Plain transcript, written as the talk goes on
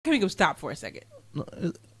Can we go stop for a second? No,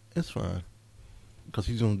 it's fine. Because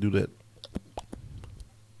he's going to do that.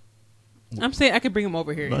 I'm saying I could bring him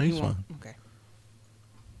over here. No, he's fine. Okay.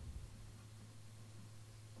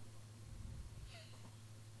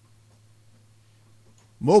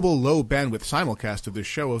 Mobile low bandwidth simulcast of this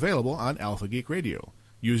show available on Alpha Geek Radio.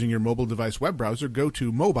 Using your mobile device web browser, go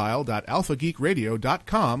to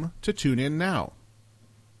mobile.alphageekradio.com to tune in now.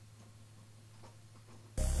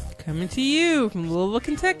 Coming to you from Louisville,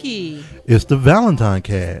 Kentucky. It's the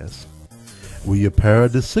ValentineCast. We're your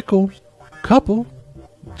paradisiacal couple,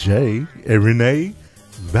 Jay and Renee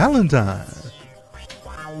Valentine.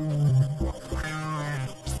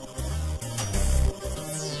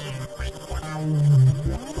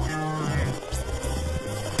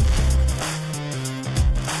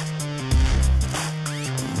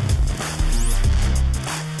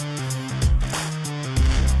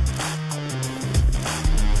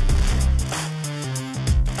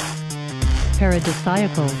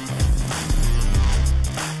 Paradisiacal.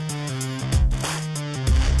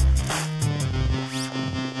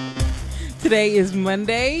 Today is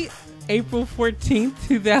Monday, April 14th,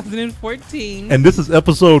 2014. And this is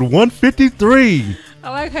episode 153. I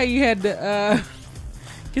like how you had to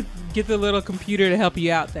get the little computer to help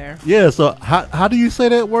you out there. Yeah, so how do you say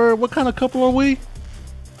that word? What kind of couple are we?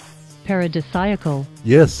 Paradisiacal.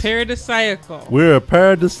 Yes. Paradisiacal. We're a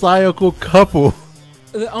paradisiacal couple.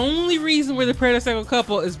 The only reason we're the paradisiacal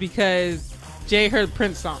couple is because Jay heard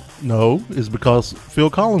Prince song. No, it's because Phil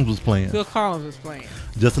Collins was playing. Phil Collins was playing.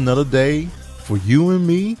 Just another day for you and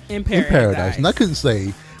me in paradise. And I couldn't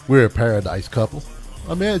say we're a paradise couple.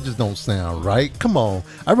 I mean, it just don't sound right. Come on.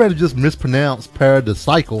 I'd rather just mispronounce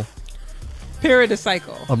paradisiacal.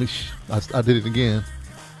 Paradisiacal. I mean, I did it again.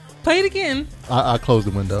 Play it again. I closed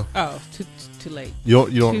the window. Oh, too late. You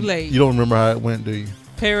don't, too late. You don't remember how it went, do you?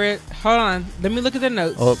 Hold on. Let me look at the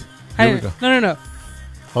notes. Oh, here we go. No.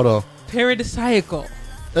 Hold on. Paradisiacal.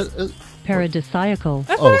 Paradisiacal.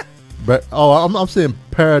 I'm saying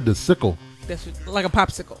paradisiacal. That's like a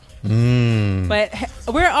popsicle. Mm. But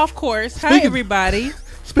we're off course. Hi, everybody.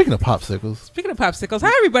 Speaking of popsicles.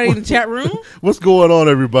 Hi, everybody in the chat room. What's going on,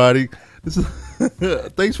 everybody? This is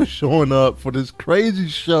thanks for showing up for this crazy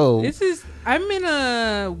show. I'm in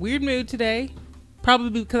a weird mood today.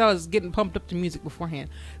 Probably because I was getting pumped up to music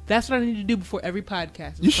beforehand. That's what I need to do before every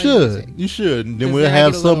podcast. You should. And then we'll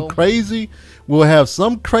have some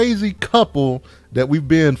crazy couple that we've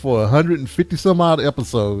been for 150 some odd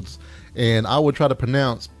episodes, and I will try to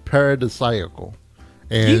pronounce paradisiacal.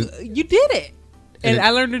 And you did it. And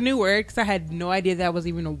I learned a new word because I had no idea that was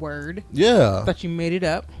even a word. Yeah. I thought you made it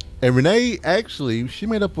up. And Renee actually, she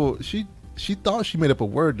thought she made up a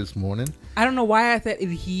word this morning. I don't know why I thought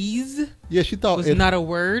adhese. Yeah, she thought was not a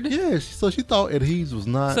word. Yeah, so she thought adhese was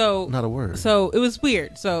not a word. So it was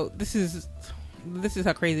weird. So this is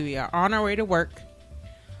how crazy we are. On our way to work,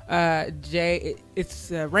 Jay, it's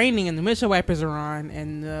raining and the windshield wipers are on,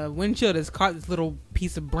 and the windshield has caught this little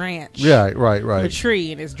piece of branch. Yeah, right. Of a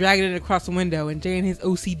tree, and it's dragging it across the window. And Jay, in his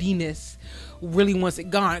OCD-ness, really wants it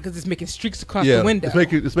gone because it's making streaks across the window.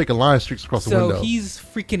 It's making line streaks across the window. So he's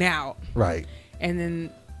freaking out. Right. And then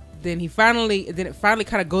it finally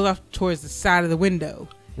kind of goes off towards the side of the window.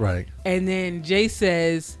 Right. And then Jay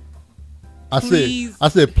says, please. I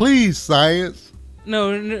said, please, science.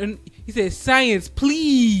 No, he said, science,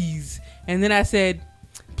 please. And then I said,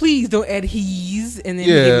 please don't adhese. And then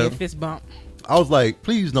he gave me a fist bump. I was like,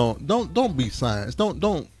 please don't be science. Don't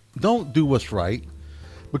do what's right,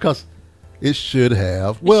 because it should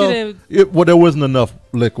have. Well, there wasn't enough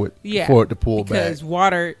liquid for it to pull back. Because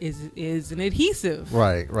water is an adhesive.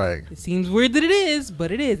 Right. It seems weird that it is,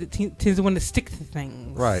 but it is. It tends to want to stick to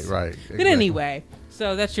things. Right. Exactly. But anyway,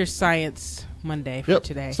 so that's your Science Monday for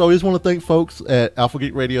today. So I just want to thank folks at Alpha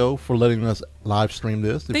Geek Radio for letting us live stream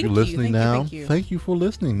this. If you're listening now, thank you for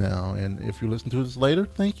listening now. And if you listen to this later,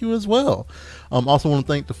 thank you as well. Also want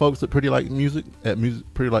to thank the folks at Pretty Like Music at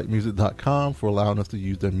prettyLikeMusic.com for allowing us to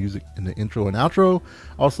use their music in the intro and outro.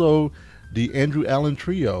 Also, the Andrew Allen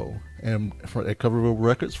Trio and at Coverville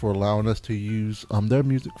Records for allowing us to use their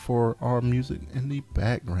music for our music in the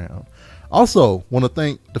background. Also, want to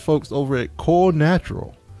thank the folks over at Core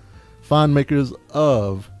Natural, fine makers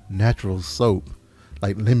of natural soap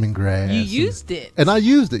like lemongrass. You used it, and I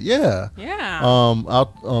used it. Yeah.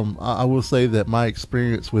 I will say that my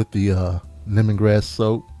experience with the lemongrass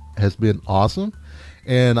soap has been awesome,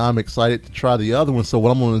 and I'm excited to try the other one. So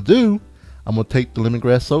what I'm going to do, I'm going to take the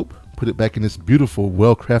lemongrass soap, put it back in this beautiful,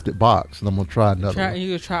 well-crafted box, and I'm going to try another one. You're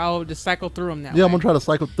going to try to cycle through them now. Yeah, I'm going to try to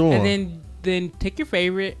cycle through them. And then take your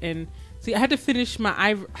favorite and see. I had to finish my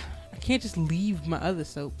I can't just leave my other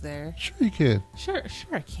soap there. Sure you can. Sure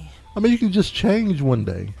I can. I mean, you can just change one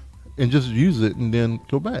day and just use it and then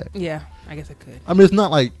go back. Yeah, I guess I could. I mean, it's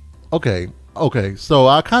not like, okay, so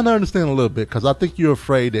I kind of understand a little bit because I think you're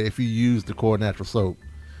afraid that if you use the Core Natural soap,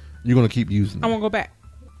 you're going to keep using it. I won't go back.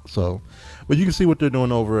 So, but you can see what they're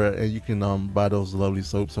doing over at, and you can buy those lovely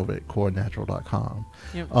soaps over at corenatural.com.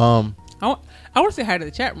 Yep. I want to say hi to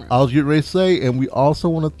the chat room. I was getting ready to say, and we also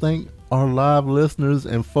want to thank our live listeners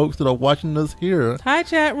and folks that are watching us here. Hi,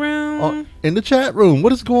 chat room. In the chat room.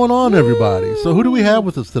 What is going on, everybody? So who do we have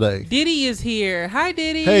with us today? Diddy is here. Hi,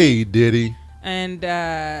 Diddy. Hey, Diddy. And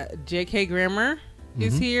JK Grammar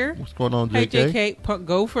is here. What's going on, JK? Hey, JK. Punk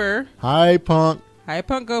Gopher. Hi, Punk. Hi,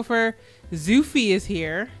 Punk Gopher. Zufi is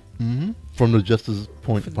here. From the Justice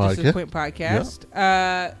Point podcast. Justice Point podcast.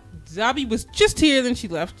 Yeah. Zabi was just here, then she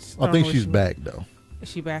left. I think she's back, though. Is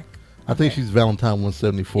she back? I think she's Valentine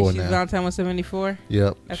 174 now. She's Valentine 174?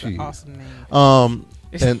 Yep. That's an awesome name.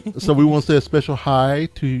 And so we want to say a special hi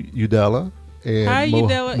to Udella and hi,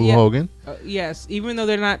 Udella. Mo Hogan. Yes, even though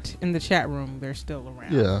they're not in the chat room, they're still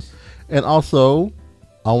around. Yeah. And also,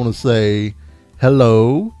 I want to say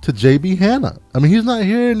hello to JB Hanna. I mean, he's not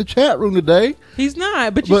here in the chat room today. He's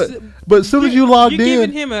not, but as soon as you logged in, you're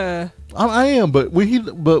giving him a. I am, but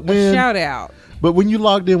when shout out. But when you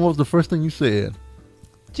logged in, what was the first thing you said?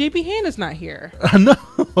 JB Hanna's not here. I know.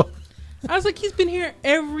 I was like, he's been here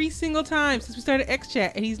every single time since we started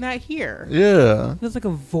XChat, and he's not here. Yeah. There's like a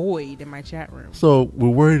void in my chat room. So we're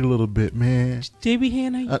worried a little bit, man. JB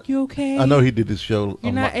Hanna, you okay? I know he did this show.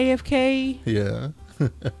 You're not AFK? Yeah.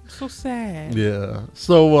 So sad. Yeah.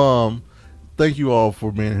 So thank you all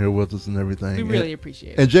for being here with us and everything. We really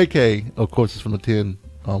appreciate it. And JK, of course, is from the 10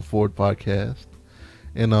 Forward podcast.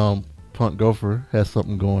 And Punk Gopher has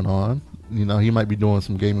something going on. You know, he might be doing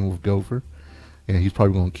some gaming with Gopher. And he's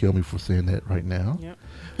probably going to kill me for saying that right now. Yep.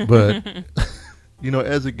 But, you know,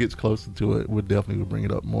 as it gets closer to it, we'll definitely bring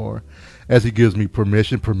it up more. As he gives me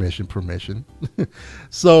permission.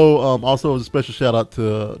 So, also a special shout out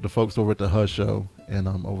to the folks over at the Hush Show and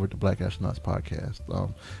over at the Black Astronauts podcast.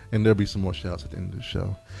 And there'll be some more shouts at the end of the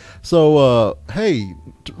show. So, hey,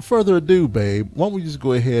 further ado, babe, why don't we just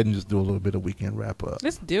go ahead and just do a little bit of weekend wrap up?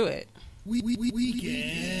 Let's do it. Weekend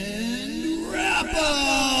wrap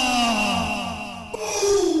up.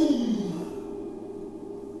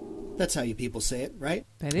 That's how you people say it, right?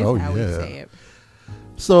 That is how we say it.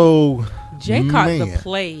 So, Jay caught the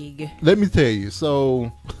plague. Let me tell you.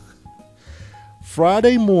 So,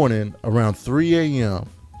 Friday morning around 3 a.m.,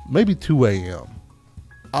 maybe 2 a.m.,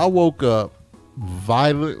 I woke up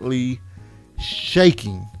violently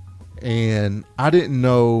shaking, and I didn't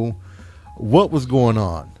know what was going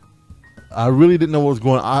on. I really didn't know what was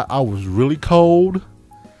going on. I was really cold.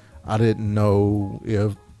 I didn't know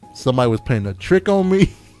if somebody was playing a trick on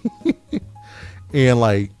me. And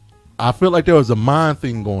like, I felt like there was a mind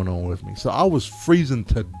thing going on with me. So I was freezing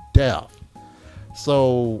to death.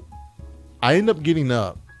 So I ended up getting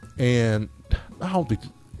up, and I don't think,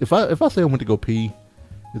 if I say I went to go pee,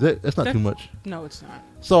 that's not too much. No, it's not.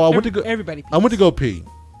 So I went to go. Everybody pees. I went to go pee,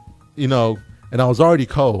 you know, and I was already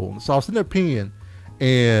cold. So I was sitting there peeing,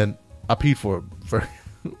 and I peed for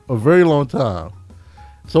a very long time.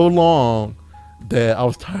 So long that I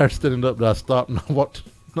was tired standing up that I stopped and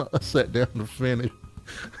I sat down to finish.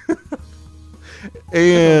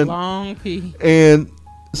 And long pee. And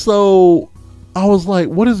so I was like,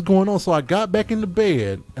 what is going on? So I got back into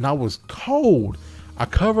bed, and I was cold. I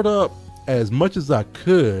covered up as much as I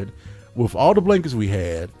could with all the blankets we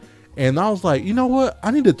had. And I was like, you know what?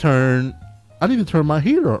 I need to turn my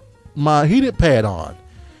heated pad on.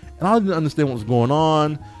 And I didn't understand what was going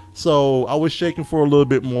on. So I was shaking for a little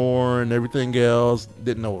bit more and everything else.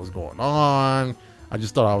 Didn't know what was going on. I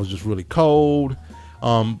just thought I was just really cold.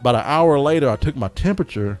 About an hour later, I took my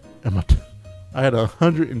temperature, and I had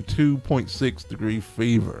 102.6 degree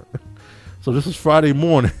fever. So this was Friday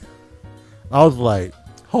morning. I was like,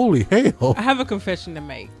 holy hell. I have a confession to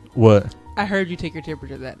make. What? I heard you take your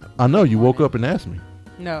temperature that night. I know. You woke up and asked me.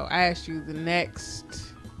 No, I asked you the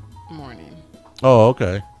next morning. Oh,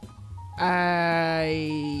 okay.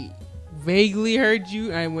 I vaguely heard you,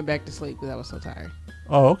 and I went back to sleep because I was so tired.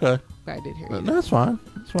 Oh, okay. But I did hear you. That's fine.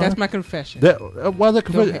 That's my confession. Why is that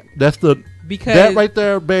confession? That's because that right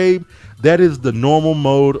there, babe. That is the normal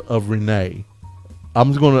mode of Renee. I'm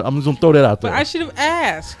just gonna throw that out there. But I should have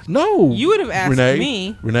asked. No, you would have asked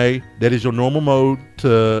me. Renee, that is your normal mode.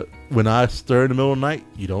 To when I stir in the middle of the night,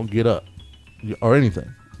 you don't get up or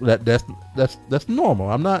anything. That's normal.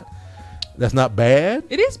 That's not bad.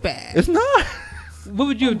 It is bad. It's not. What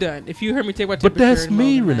would you have done if you heard me take my temperature? But that's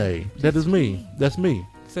me, Renee. That is me. That's me.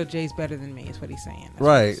 So Jay's better than me, is what he's saying. That's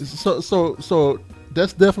right. So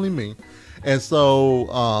that's definitely me. And so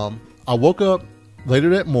I woke up later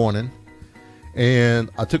that morning, and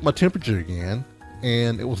I took my temperature again,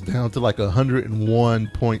 and it was down to like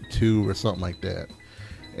 101.2 or something like that.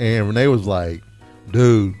 And Renee was like,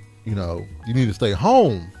 dude, you need to stay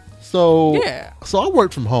home. So I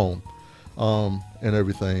worked from home and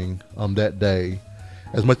everything that day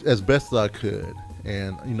as best as I could.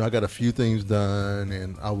 And, I got a few things done,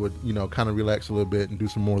 and I would, kind of relax a little bit and do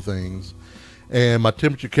some more things. And my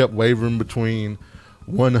temperature kept wavering between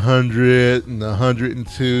 100 and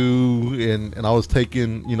 102. And I was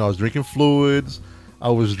taking, I was drinking fluids. I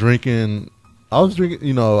was drinking fluids,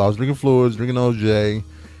 drinking OJ.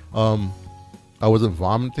 I wasn't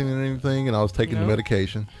vomiting or anything, and I was taking the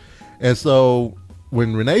medication. And so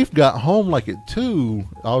when Renee got home like at 2,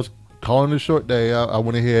 I was calling it a short day. I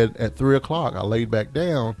went ahead at 3 o'clock. I laid back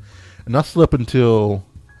down, and I slept until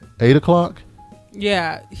 8 o'clock.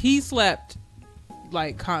 Yeah, he slept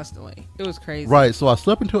like constantly. It was crazy. Right, so I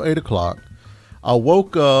slept until 8 o'clock. I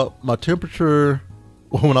woke up, my temperature,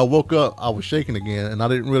 when I woke up, I was shaking again, and I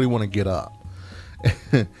didn't really want to get up.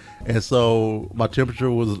 And so my temperature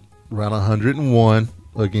was around 101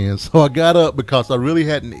 again. So I got up because I really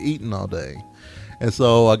hadn't eaten all day. And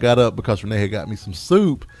so I got up because Renee had got me some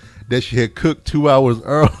soup that she had cooked 2 hours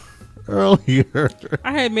earlier.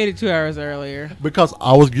 I had made it 2 hours earlier. Because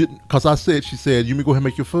she said, you may go ahead and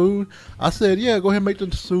make your food. I said, yeah, go ahead and make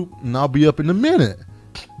the soup, and I'll be up in a minute.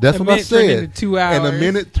 That's what I said. Turned into 2 hours. And a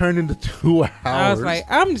minute turned into 2 hours. I was like,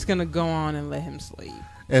 I'm just going to go on and let him sleep.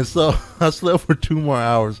 And so I slept for 2 more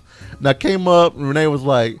hours. And I came up, and Renee was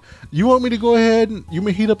like, you want me to go ahead and you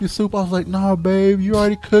may heat up your soup? I was like, nah, babe, you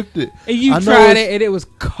already cooked it. And you tried it, and it was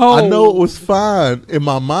cold. I know it was fine. In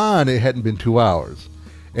my mind, it hadn't been 2 hours.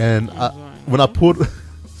 And when I pulled,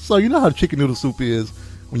 so you know how chicken noodle soup is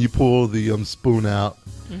when you pull the spoon out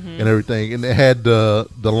and everything, and it had the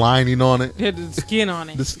lining on it. It had the skin on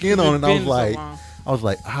it. The skin on it. And I was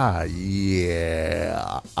like,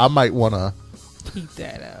 yeah, I might want to heat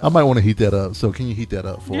that up. I might want to heat that up. So can you heat that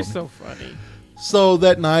up for me? You're so funny. So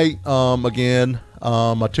that night, again,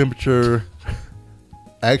 my temperature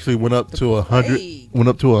actually went up to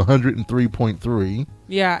 103.3.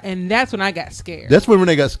 Yeah, and that's when I got scared. That's when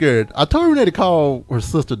Renee got scared. I told Renee to call her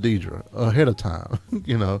sister Deidre ahead of time,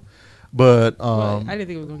 but I didn't think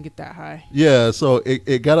it was gonna get that high. Yeah, so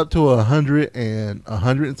it got up to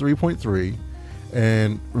 103.3,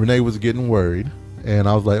 and Renee was getting worried, and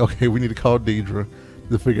I was like, okay, we need to call Deidre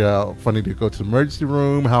to figure out if I need to go to the emergency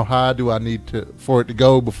room. How high do I need for it to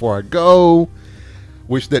go before I go?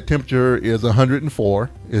 Which that temperature is 104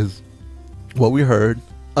 is what we heard,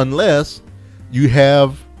 unless you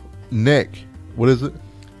have neck. What is it?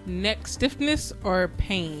 Neck stiffness or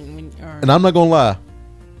pain. And I'm not gonna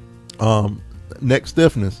lie, neck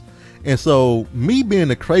stiffness. And so me being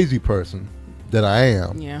the crazy person that I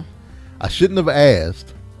am, I shouldn't have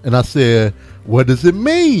asked. And I said, what does it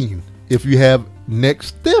mean if you have neck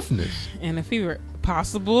stiffness and a fever?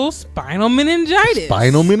 Possible spinal meningitis.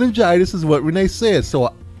 Spinal meningitis is what Renee said.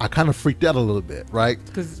 So I kind of freaked out a little bit, right?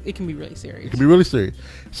 Because it can be really serious. It can be really serious.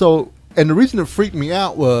 So, and the reason it freaked me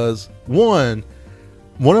out was, one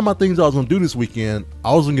of my things I was going to do this weekend,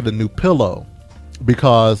 I was going to get a new pillow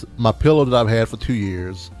because my pillow that I've had for 2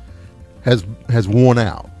 years has worn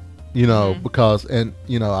out, because, and,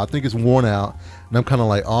 I think it's worn out, and I'm kind of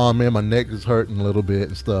like, oh man, my neck is hurting a little bit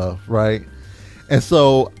and stuff, right? And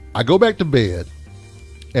so I go back to bed,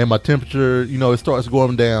 and my temperature, it starts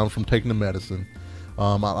going down from taking the medicine.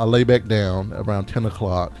 I lay back down around 10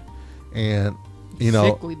 o'clock, and,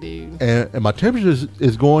 sickly dude. And my temperature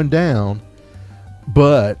is going down,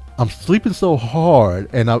 but I'm sleeping so hard,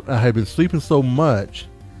 and I have been sleeping so much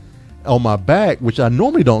on my back, which I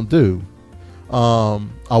normally don't do.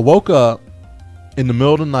 I woke up in the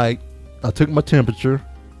middle of the night. I took my temperature.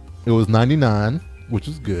 It was 99, which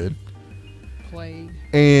is good. Plague.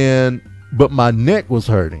 But my neck was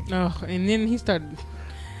hurting. Oh, and then he started.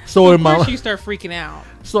 So of course you start freaking out.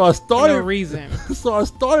 So I started. For no reason. So I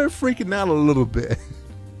started freaking out a little bit.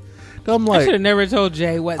 I'm like, I should have never told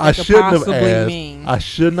Jay what I that could possibly have mean. I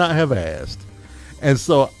should not have asked. And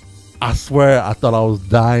so I swear I thought I was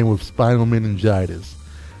dying with spinal meningitis.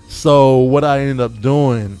 So what I ended up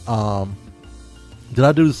doing, did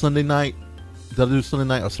I do the Sunday night? Did I do Sunday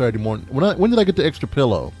night or Saturday morning? When did I get the extra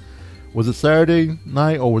pillow? Was it Saturday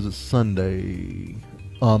night or was it Sunday?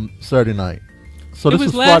 Saturday night. So it this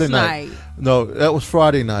was Friday last night. No, that was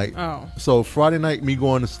Friday night. Oh. So Friday night, me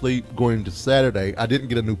going to sleep, going into Saturday, I didn't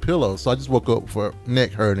get a new pillow, so I just woke up for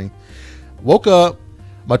neck hurting. Woke up,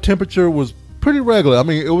 my temperature was pretty regular. I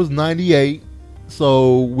mean, it was 98,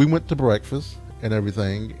 so we went to breakfast and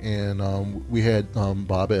everything, and we had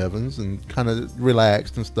Bob Evans and kind of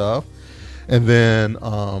relaxed and stuff. And then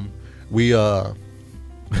we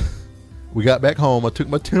we got back home. I took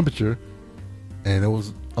my temperature, and it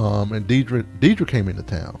was and Deidre came into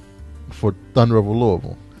town for Thunder over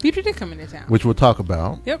Louisville. Deidre did come into town, which we'll talk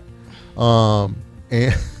about. Yep. And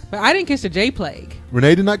but I didn't catch the J plague.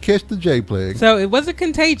 Renee did not catch the J plague, so it wasn't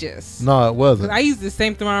contagious. No, it wasn't. I used the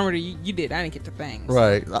same thermometer you did. I didn't get the things.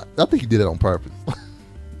 Right. I think you did it on purpose.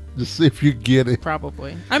 Just see if you get it.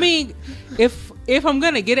 Probably. I mean, if I'm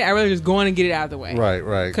gonna get it, I rather just go in and get it out of the way.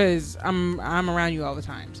 Right. Because I'm around you all the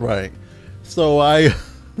time. So. Right. So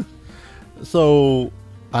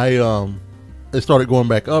it started going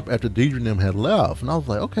back up after Deidre and them had left, and I was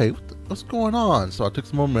like, okay, what's going on? So I took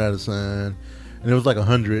some more medicine, and it was like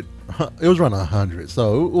 100. It was around 100,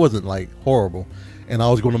 so it wasn't like horrible. And I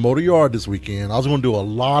was going to mow the yard this weekend. I was going to do a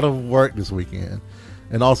lot of work this weekend,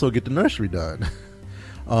 and also get the nursery done.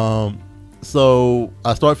 So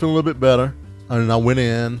I started feeling a little bit better, and I went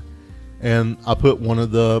in and I put one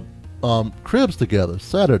of the cribs together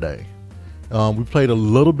Saturday. We played a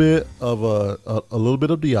little bit of a little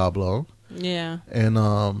bit of Diablo. Yeah. And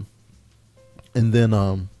then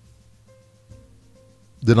all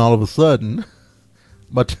of a sudden,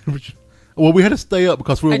 my temperature. Well, we had to stay up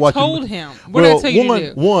because we were watching. I told him. What did I tell you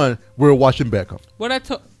to do? One, we were watching Beckham. What I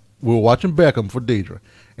told. We were watching Beckham for Deidre,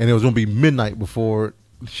 and it was going to be midnight before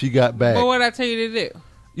she got back. But what did I tell you to do?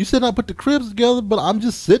 You said I put the cribs together, but I'm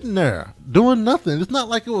just sitting there doing nothing. It's not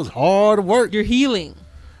like it was hard work. You're healing.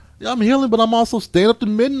 Yeah, I'm healing, but I'm also staying up to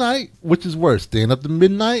midnight. Which is worse, staying up to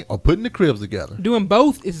midnight or putting the cribs together? Doing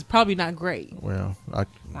both is probably not great. Well, I'd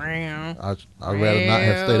rather not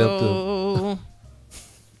have stayed up to.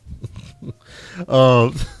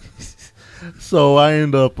 So I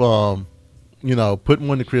end up, putting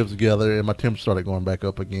one of the cribs together, and my temperature started going back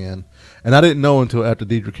up again. And I didn't know until after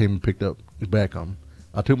Deidre came and picked up Beckham.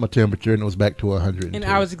 I took my temperature, and it was back to 100. And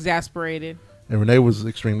I was exasperated. And Renee was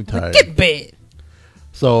extremely tired. Get bed.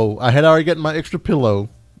 So I had already gotten my extra pillow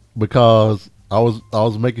because I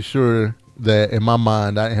was making sure that in my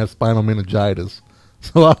mind I didn't have spinal meningitis.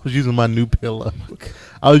 So I was using my new pillow.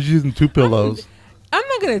 I was using two pillows. I'm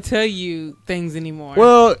not going to tell you things anymore.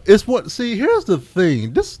 Well, here's the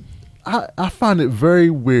thing. I find it very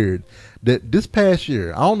weird that this past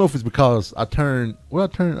year, I don't know if it's because I'm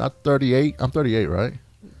 38. I'm 38, right?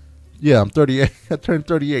 Yeah, I'm 38. I turned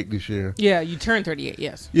 38 this year. Yeah, you turned 38,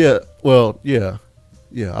 yes. Yeah, well, yeah.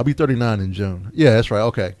 Yeah, I'll be 39 in June. Yeah, that's right.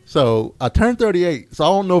 Okay. So I turned 38. So I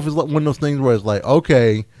don't know if it's like one of those things where it's like,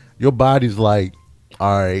 okay, your body's like,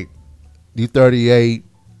 all right, you 38,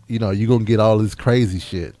 you're going to get all this crazy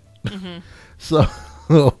shit. Mm-hmm. So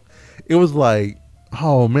it was like,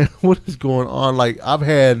 oh man, what is going on? Like I've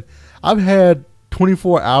had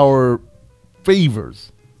 24-hour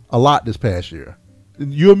fevers a lot this past year.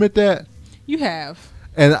 You admit that? You have.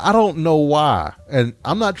 And I don't know why. And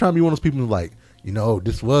I'm not trying to be one of those people who's like,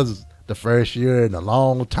 this was the first year in a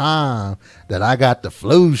long time that I got the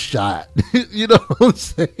flu shot. You know what I'm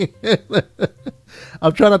saying?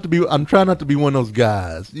 I'm trying not to be one of those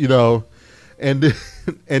guys, And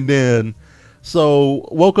then so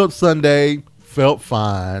woke up Sunday, felt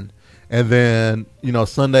fine. And then,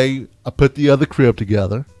 Sunday I put the other crib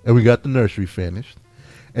together and we got the nursery finished.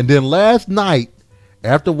 And then last night,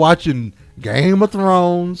 after watching Game of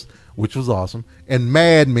Thrones, which was awesome, and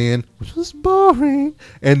Mad Men, which was boring,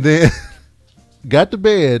 and then got to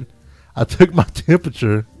bed, I took my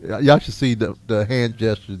temperature. Y'all should see the hand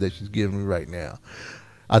gesture that she's giving me right now.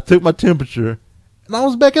 I took my temperature, and I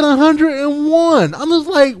was back at 101. I was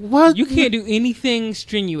like, what? You can't do anything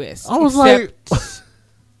strenuous. I was like,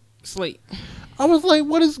 sleep. I was like,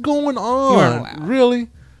 what is going on? You aren't allowed. Really?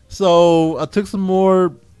 So I took some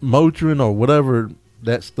more Motrin or whatever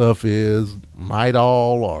that stuff is,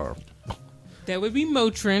 Midol or that would be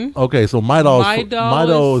Motrin. Okay, so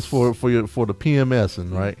Midol is for the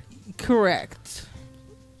PMSing, right? Correct.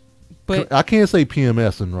 But I can't say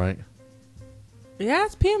PMSing, right? Yeah,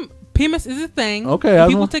 it's PMS is a thing. Okay,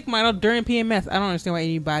 people take Midol during PMS. I don't understand why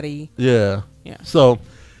anybody. Yeah. So,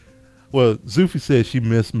 Zufi said she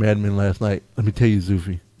missed Mad Men last night. Let me tell you,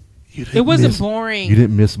 Zufi, it wasn't boring. You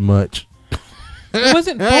didn't miss much. It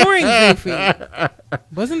wasn't boring, Goofy.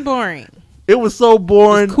 Wasn't boring. It was so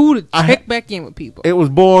boring. It's cool to check back in with people. It was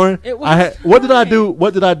boring. It was. What did I do?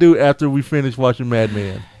 What did I do after we finished watching Mad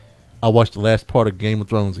Men? I watched the last part of Game of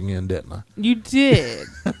Thrones again, didn't I? You did.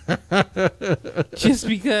 Just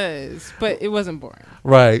because, but it wasn't boring.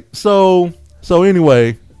 Right. So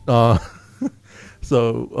anyway, what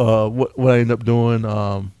I ended up doing,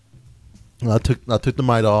 I took the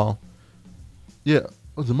Midol. Yeah.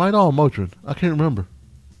 Was it Midol or Motrin? I can't remember.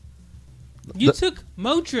 You took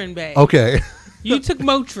Motrin, babe. Okay. You took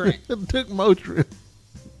Motrin. I took Motrin.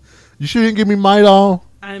 You sure you didn't give me Midol?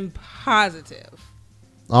 I'm positive.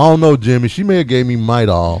 I don't know, Jimmy. She may have gave me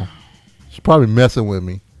Midol. She's probably messing with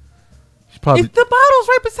me. She's probably, if the bottle's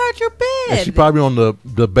right beside your bed. and she probably on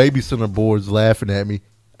the baby center boards laughing at me.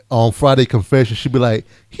 On Friday confession, she'd be like,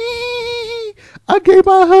 hee, I gave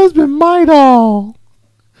my husband Midol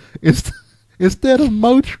instead of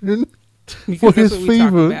Motrin for his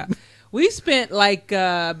fever. We spent like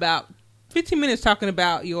about 15 minutes talking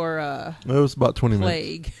about your it was about 20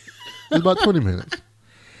 plague. minutes. It was about 20 minutes.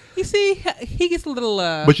 You see, he gets a little...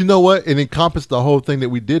 But you know what? It encompassed the whole thing that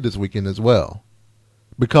we did this weekend as well.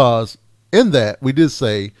 Because in that, we did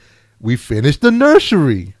say, we finished the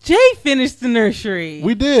nursery. Jay finished the nursery.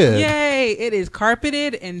 We did. Yay. It is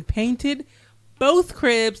carpeted and painted. Both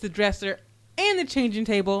cribs, the dresser, and the changing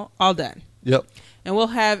table, all done. Yep. And we'll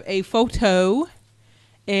have a photo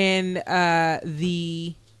in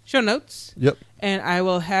the show notes. Yep. And I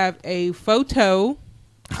will have a photo...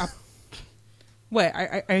 What?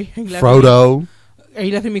 Frodo. Are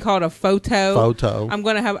you letting me call it a photo? Photo. I'm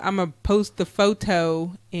gonna post the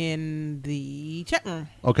photo in the chat room.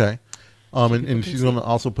 Okay. And she's gonna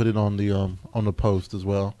also put it on the post as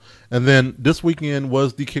well. And then this weekend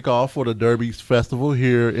was the kickoff for the Derby's Festival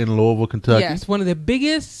here in Louisville, Kentucky. Yes, one of the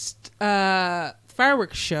biggest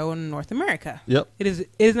fireworks show in North America. Yep. It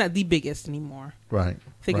is not the biggest anymore. Right.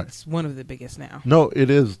 I think it's one of the biggest now. No, it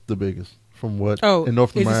is the biggest. From what in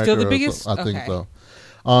North America, is it still the biggest? I think so.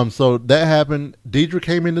 So that happened. Deidre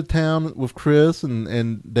came into town with Chris,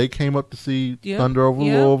 and they came up to see Thunder over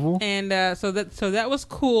Louisville. And so that was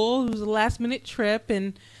cool. It was a last minute trip,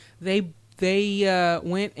 and they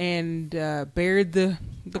went and buried the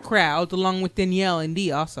crowd along with Danielle and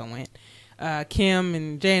Dee also went. Kim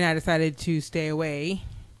and Jay and I decided to stay away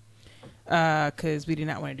because we did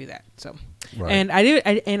not want to do that. So. Right. And I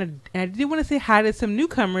did want to say hi to some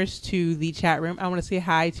newcomers to the chat room. I want to say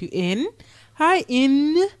hi to N. Hi,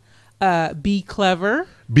 N. Be Clever.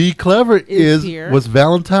 Be Clever was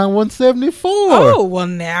Valentine 174. Oh, well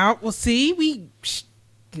now we'll see.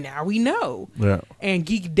 Now we know. Yeah. And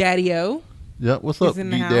Geek Daddy-O. Yeah, what's up, Geek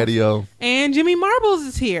Daddy-O? And Jimmy Marbles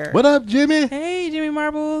is here. What up, Jimmy? Hey, Jimmy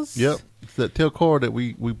Marbles. Yep. It's that tell Cora that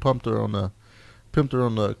we pimped her on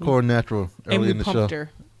the Core Natural early in the show. Her.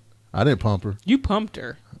 I didn't pump her. You pumped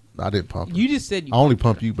her. I didn't pump her. You just said you. I only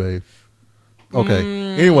pumped you, babe.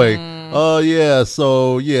 Okay. Anyway,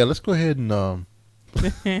 so let's go ahead and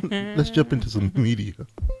let's jump into some media.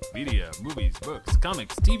 Media, movies, books,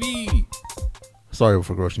 comics, TV. Sorry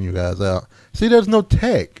for grossing you guys out. See, there's no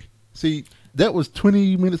tech. See, that was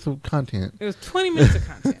 20 minutes of content. It was 20 minutes of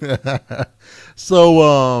content.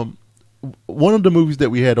 So, one of the movies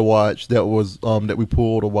that we had to watch that was that we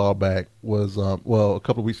pulled a while back was a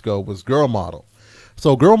couple of weeks ago was Girl Model.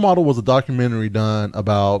 So Girl Model was a documentary done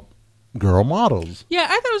about girl models. Yeah,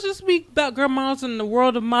 I thought it was just about girl models in the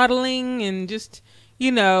world of modeling and just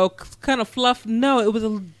kind of fluff. No,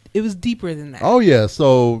 it was deeper than that. Oh yeah,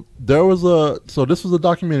 so this was a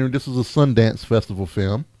documentary. This was a Sundance Festival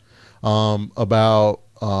film about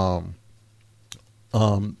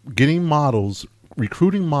getting models.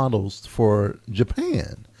 Recruiting models for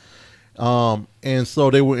Japan. And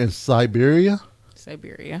so they were in Siberia.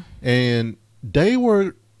 And they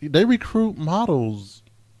recruit models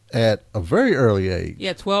at a very early age.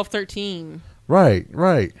 Yeah, 12, 13.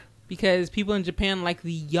 Right. Because people in Japan like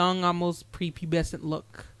the young, almost prepubescent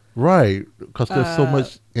look. Right, because they're so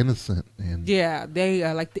much innocent. And yeah,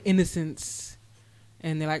 they like the innocence.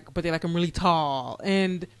 And but they like them really tall.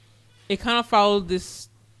 And it kind of followed this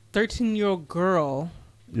 13-year-old girl.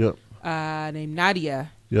 Yep. Named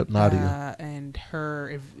Nadia. Yep, Nadia. And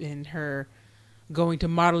her going to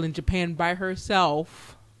model in Japan by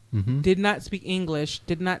herself. Mm-hmm. Did not speak English.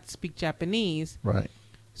 Did not speak Japanese. Right.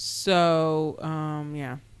 So,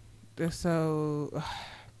 yeah. So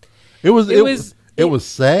it was sad. It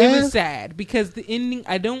was sad because the ending.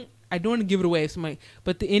 I don't want to give it away if somebody,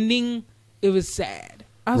 but the ending. It was sad.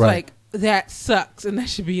 I was like, that sucks, and that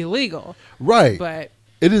should be illegal. Right. But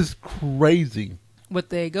it is crazy what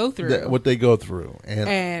they go through.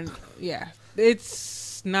 And yeah,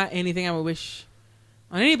 it's not anything I would wish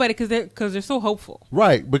on anybody because they're so hopeful.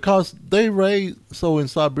 Right, because they raise in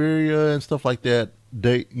Siberia and stuff like that.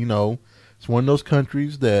 They it's one of those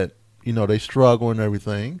countries that they struggle and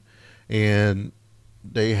everything, and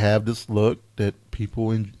they have this look that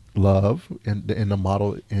people love in the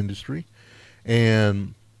model industry,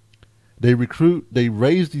 and they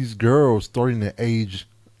raise these girls starting at age,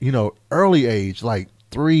 early age, like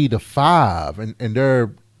 3 to 5, and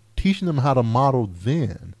they're teaching them how to model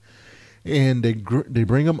then, and they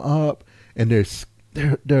bring them up, and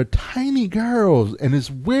they're tiny girls, and it's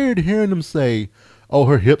weird hearing them say, "Oh,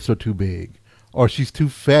 her hips are too big." Or she's too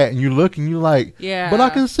fat, and you look and you're like, yeah, but I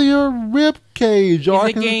can see her rib cage. If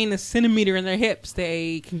they gain a centimeter in their hips,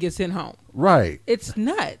 they can get sent home. Right. It's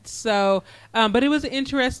nuts. So, but it was an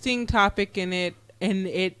interesting topic, and it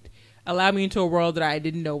allowed me into a world that I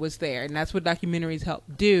didn't know was there, and that's what documentaries help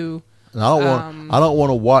do. And I don't want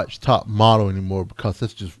to watch Top Model anymore because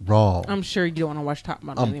that's just wrong. I'm sure you don't want to watch Top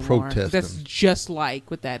Model anymore. I'm protesting. That's just like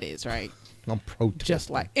what that is, right? I'm protesting. Just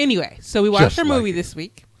like. Anyway, so we watched our movie this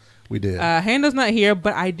week. We did. Hando's not here,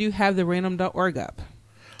 but I do have the random.org up.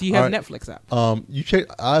 Do you have Netflix up? You check.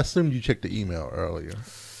 I assumed you checked the email earlier.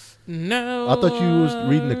 No. I thought you was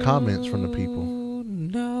reading the comments from the people.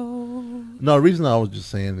 No. No, the reason I was just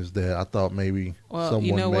saying is that I thought maybe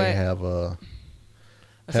someone may have a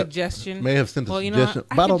suggestion. May have sent a suggestion,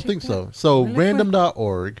 but I don't think so. So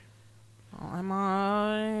random.org. Oh, I'm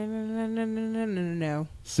on. No.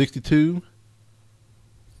 62.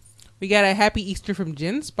 We got a Happy Easter from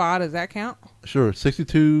Jen Spot. Does that count? Sure.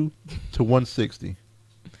 62 to 160.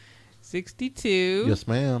 62. Yes,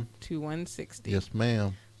 ma'am. To 160. Yes,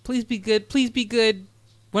 ma'am. Please be good. Please be good.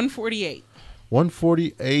 148.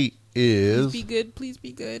 148 is. Please be good. Please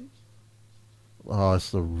be good. Oh,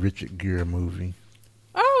 it's a Richard Gere movie.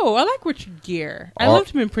 Oh, I like Richard Gere. I loved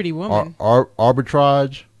him in Pretty Woman.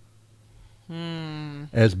 Arbitrage.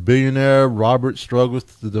 As billionaire Robert struggles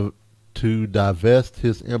to divest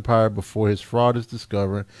his empire before his fraud is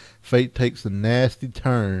discovered, fate takes a nasty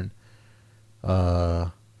turn,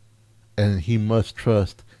 and he must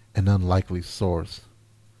trust an unlikely source.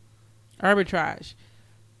 Arbitrage.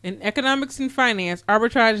 In economics and finance,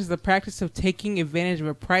 arbitrage is the practice of taking advantage of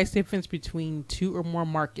a price difference between two or more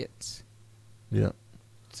markets. Yeah.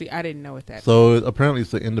 See, I didn't know what that So apparently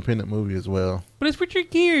it's an independent movie as well. But it's Richard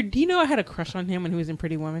Gere. Do you know I had a crush on him when he was in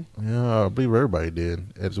Pretty Woman? Yeah, I believe everybody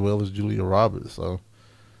did, as well as Julia Roberts. So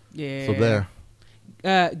yeah. So there.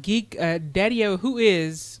 Geek Daddy-O, who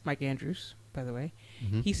is Mike Andrews, by the way,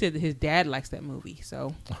 he said that his dad likes that movie.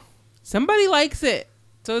 So somebody likes it.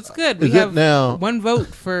 So it's good. We have now, one vote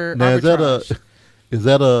for Arbitrage. Is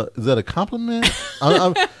that a compliment?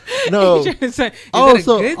 No. Geek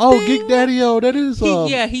Daddy-O, that is.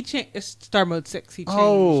 He changed Star Mode 6. He changed.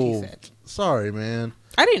 He said. Sorry, man.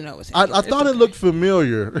 I didn't know it was him. I thought it looked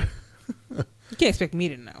familiar. You can't expect me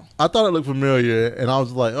to know. I thought it looked familiar, and I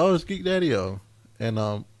was like, "Oh, it's Geek Daddy-O,"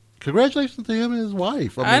 and congratulations to him and his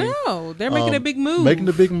wife. I know they're making a big move. Making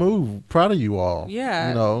a big move. Proud of you all. Yeah,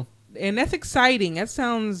 you know, and that's exciting.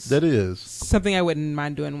 That is something I wouldn't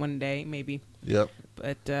mind doing one day, maybe. Yep.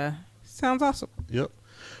 But sounds awesome. Yep.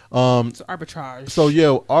 So Arbitrage. So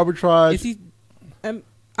yeah, Arbitrage. Is he? I'm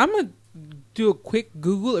gonna do a quick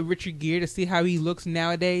Google of Richard Gere to see how he looks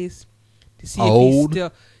nowadays. To see if he's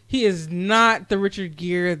still. He is not the Richard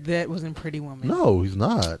Gere that was in Pretty Woman. No, he's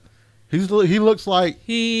not. He looks like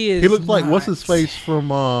he looks like what's his face from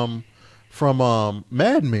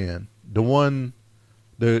Mad Men, the one.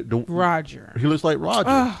 The Roger. He looks like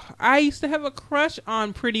Roger. I used to have a crush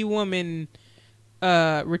on Pretty Woman.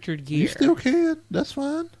 Richard Gere. You still can. That's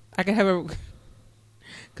fine. I can have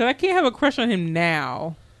because I can't have a crush on him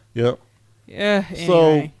now. Yep. Yeah.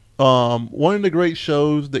 Anyway. So, one of the great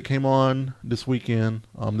shows that came on this weekend.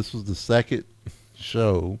 This was the second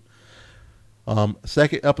show,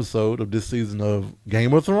 second episode of this season of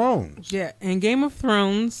Game of Thrones. Yeah, and Game of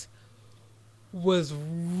Thrones was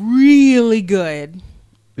really good.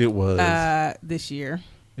 It was this year.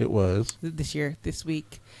 It was this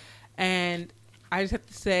week, and I just have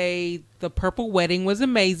to say the Purple Wedding was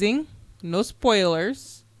amazing. No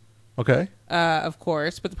spoilers. Okay. Of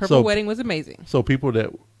course, but the Purple Wedding was amazing. So people that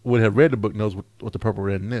would have read the book knows what the Purple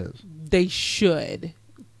Wedding is. They should,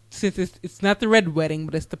 since it's not the Red Wedding,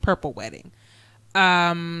 but it's the Purple Wedding.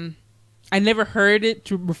 I never heard it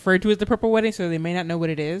referred to as the Purple Wedding, so they may not know what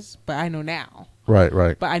it is, but I know now.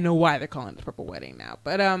 Right. But I know why they're calling it the Purple Wedding now.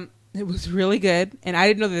 But it was really good, and I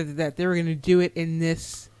didn't know that they were going to do it in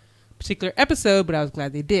this particular episode, but I was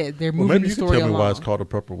glad they did. They're moving the story along. Maybe you can tell me why it's called a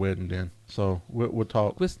Purple Wedding then. So we'll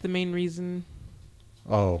talk. What's the main reason?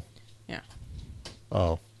 Oh. Yeah.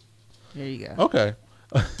 Oh. There you go. Okay.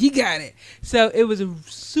 You got it. So it was a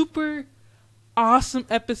super awesome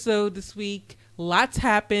episode this week. Lots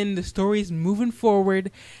happened. The story's moving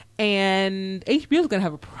forward. And HBO's going to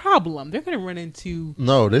have a problem. They're going to run into...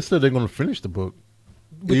 No, they said they're going to finish the book.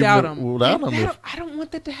 Without him. I don't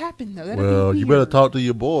want that to happen, though. Well, you better talk to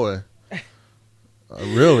your boy.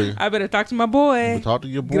 Really? I better talk to my boy. Talk to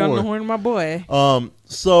your boy. Get on the horn of my boy.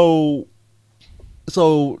 So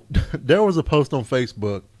there was a post on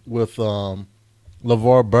Facebook with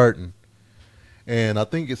LeVar Burton, and I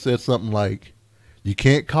think it said something like, "You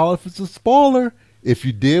can't call if it's a spoiler if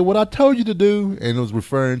you did what I told you to do," and it was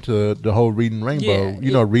referring to the whole reading Rainbow.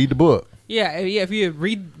 Read the book. Yeah. If you had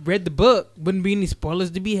read the book, wouldn't be any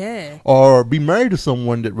spoilers to be had. Or be married to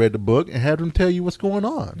someone that read the book and have them tell you what's going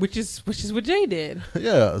on. Which is what Jay did.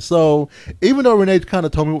 Yeah. So even though Renee kind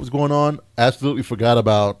of told me what was going on, I absolutely forgot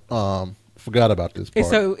about this part.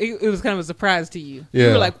 So it was kind of a surprise to you. Yeah.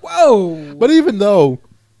 You were like, "Whoa!" But even though,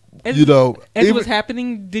 as it was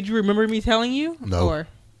happening, did you remember me telling you? No.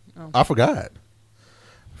 I forgot.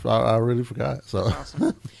 I really forgot. So,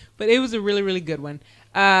 awesome. But it was a really, really good one.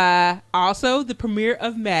 Also, the premiere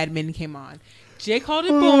of Mad Men came on. Jay called it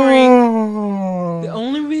boring. The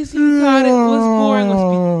only reason you thought it was boring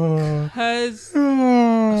was because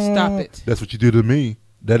stop it. That's what you do to me.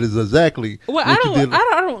 That is exactly. Well, I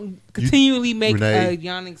don't continually make Renee,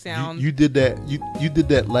 yawning sounds. You did that. You did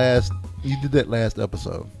that last. You did that last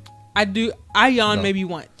episode. I do. I yawn maybe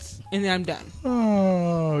once, and then I'm done.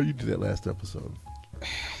 Oh, you did that last episode.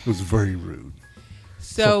 It was very rude.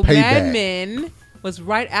 So Mad Men was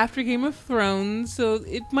right after Game of Thrones, so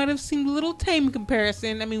it might have seemed a little tame in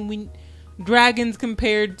comparison. I mean, dragons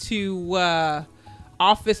compared to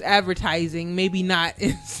office advertising, maybe not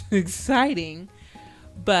as exciting,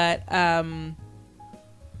 but I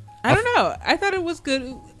don't know. I thought it was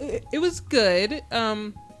good. It was good.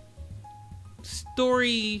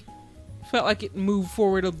 Story felt like it moved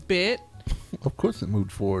forward a bit. Of course it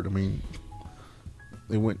moved forward. I mean,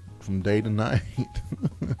 it went from day to night.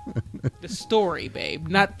 The story, babe,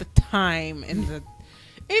 not the time and the.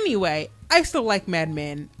 Anyway, I still like Mad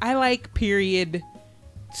Men. I like period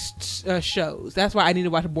shows. That's why I need to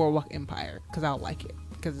watch Boardwalk Empire, because I'll like it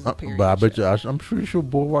because it's a period. But I bet you, I'm pretty sure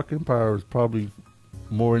Boardwalk Empire is probably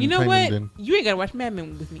more entertaining. You know what? Than, you ain't gotta watch Mad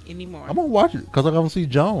Men with me anymore. I'm gonna watch it because I want to see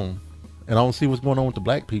Joan, and I want to see what's going on with the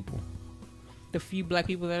black people. The few black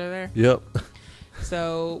people that are there. Yep.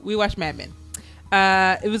 So we watched Mad Men.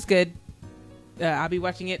 It was good. I'll be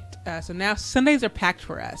watching it. So now Sundays are packed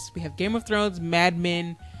for us. We have Game of Thrones, Mad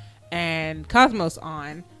Men, and Cosmos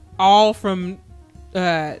on, all from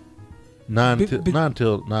 9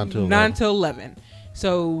 till 11.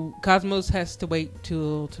 So Cosmos has to wait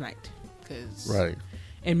till tonight, right,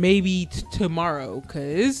 and maybe tomorrow,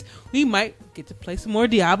 because we might get to play some more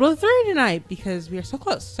Diablo 3 tonight because we are so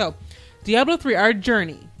close. So Diablo 3, our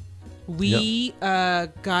journey. We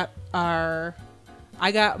got our.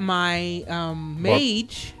 I got my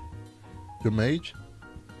mage. Your mage?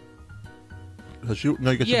 You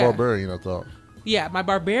got your barbarian, I thought. Yeah, my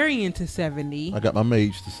barbarian to 70. I got my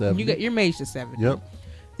mage to 70. You got your mage to 70. Yep.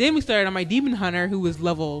 Then we started on my demon hunter, who was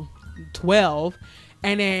level 12.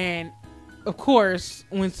 And then, of course,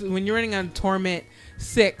 when you're running on Torment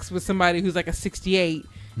 6 with somebody who's like a 68,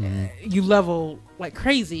 you level like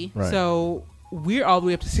crazy. Right. So we're all the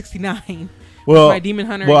way up to 69. Well, my demon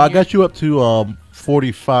hunter. Well, I got you up to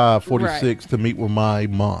 45, 46 to meet with my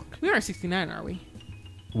monk. We aren't 69, are we?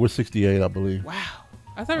 We're 68, I believe. Wow.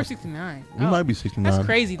 I thought we were 69. We might be 69. That's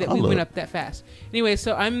crazy that we went up that fast. Anyway,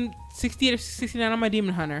 so I'm 68 or 69 on my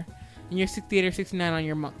demon hunter, and you're 68 or 69 on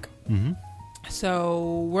your monk. Mm-hmm.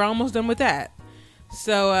 So we're almost done with that.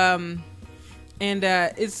 So, and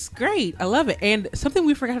it's great. I love it. And something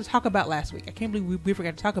we forgot to talk about last week. I can't believe we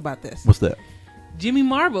forgot to talk about this. What's that? Jimmy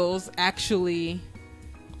Marbles actually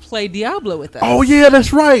played Diablo with us. Oh yeah,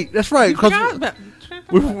 that's right. That's right.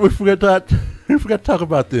 We forgot to talk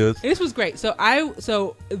about this. And this was great. So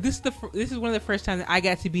this is one of the first times that I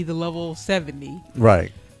got to be the level 70.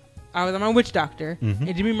 Right. I was on my witch doctor,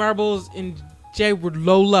 and Jimmy Marbles and Jay were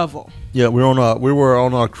low level. Yeah, we were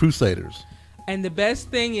on our crusaders. And the best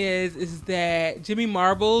thing is that Jimmy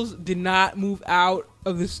Marbles did not move out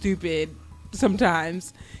of the stupid.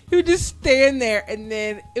 Sometimes he would just stand there, and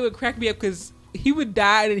then it would crack me up because he would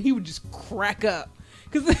die and he would just crack up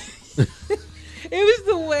because it was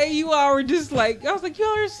the way you all were just like, I was like, y'all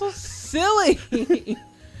are so silly.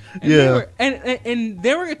 And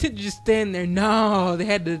they were content to just stand there. No, they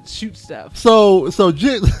had to shoot stuff. So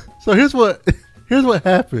here's what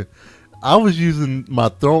happened. I was using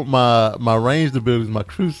my ranged abilities, my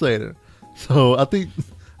crusader. So I think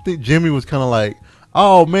Jimmy was kind of like,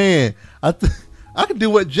 oh man, I can do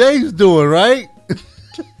what Jay's doing, right?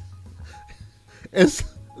 And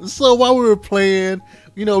so while we were playing,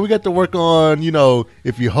 we got to work on,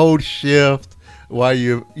 if you hold shift while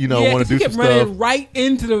you want to do some stuff. Running right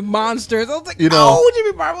into the monsters. I was like, oh,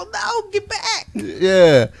 Jimmy Marvel, no, get back.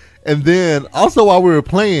 Yeah. And then also while we were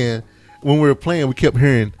playing, I kept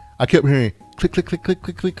hearing click, click, click, click,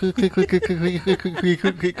 click, click, click, click, click, click, click, click, click, click,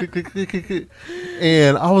 click, click, click, click, click,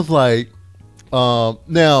 and I was like,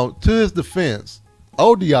 Now, to his defense,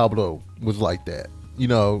 old Diablo was like that.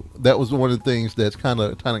 That was one of the things that's kind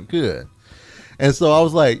of good. And so I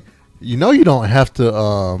was like, you don't have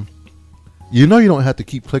to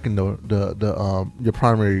keep clicking your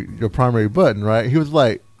primary button, right? He was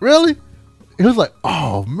like, really? He was like,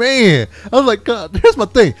 oh man. I was like, God, here's my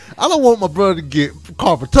thing. I don't want my brother to get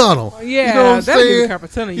carpal tunnel. Yeah, you know what I'm saying?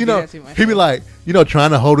 Carpal tunnel. He'd be like,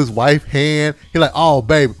 trying to hold his wife's hand. He like, oh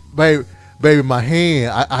baby, my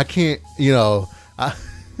hand. I can't,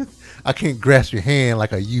 I can't grasp your hand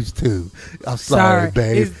like I used to. I'm sorry,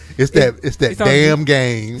 babe. It's that damn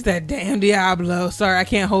game. It's that damn Diablo. Sorry, I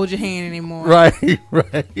can't hold your hand anymore. Right.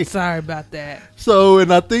 Sorry about that. So,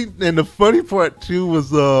 and I think, and the funny part too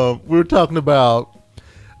was, we were talking about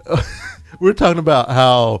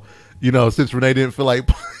how, since Renee didn't feel like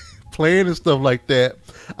playing and stuff like that,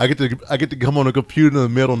 I get to come on the computer in the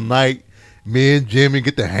middle of the night. Me and Jimmy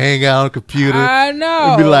get to hang out on the computer. I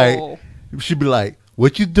know. She'd be like,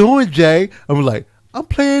 what you doing, Jay? I'm like, I'm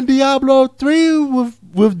playing Diablo 3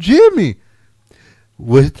 with Jimmy.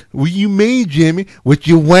 What you mean, Jimmy? What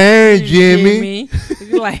you wearing, Jimmy?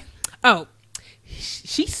 You're like, oh,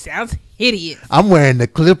 she sounds hideous. I'm wearing the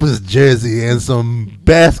Clippers jersey and some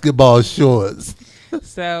basketball shorts.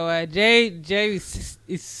 So Jay is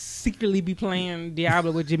secretly be playing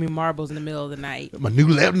Diablo with Jimmy Marbles in the middle of the night. My new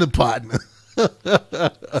Lebanon partner.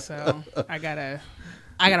 So I gotta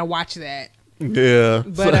watch that. Yeah.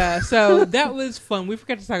 But so that was fun. We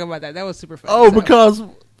forgot to talk about that. That was super fun. Oh, so, because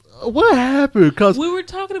what happened? Because we were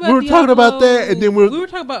talking about that, and then we were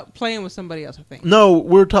talking about playing with somebody else, I think. No,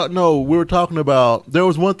 we were talking about, there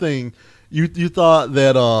was one thing you thought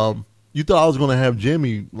that you thought I was going to have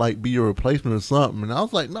Jimmy like be your replacement or something, and I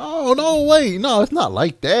was like, no, wait, no, it's not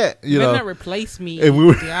like that. You better not replace me. And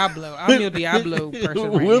Diablo. I'm your Diablo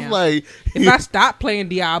person right now. Like, if I stop playing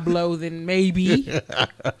Diablo, then maybe.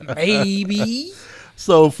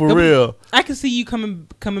 So for real, I can see you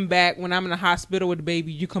coming back when I'm in the hospital with the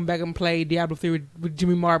baby. You come back and play Diablo 3 with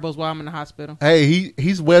Jimmy Marbles while I'm in the hospital. Hey,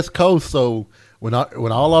 he's West Coast, so when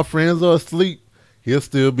all our friends are asleep, he'll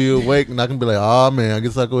still be awake, and I can be like, oh man, I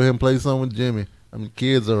guess I'll go ahead and play something with Jimmy. I mean,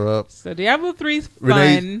 kids are up. So Diablo 3's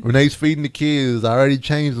fun. Renee's feeding the kids. I already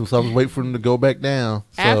changed them, so I was waiting for them to go back down.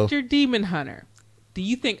 So. After Demon Hunter, do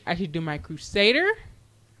you think I should do my Crusader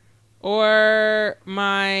or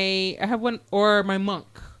my monk?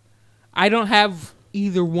 I don't have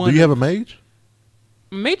either one. Do you have a mage?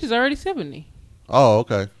 My mage is already 70. Oh,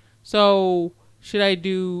 okay. So should I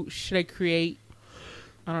create?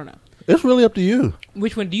 I don't know. It's really up to you.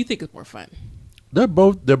 Which one do you think is more fun? They're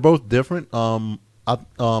both different. I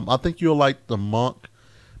think you'll like the monk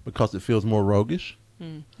because it feels more roguish.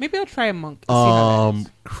 Maybe I'll try a monk. And see how that is.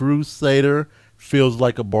 Crusader feels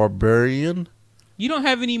like a barbarian. You don't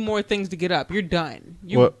have any more things to get up. You're done.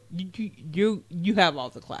 You have all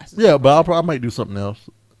the classes. Yeah, but I might do something else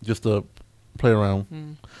just to play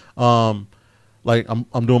around. Like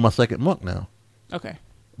I'm doing my second monk now. Okay.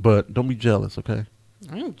 But don't be jealous, okay?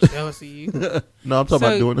 I ain't jealous of you. No, I'm talking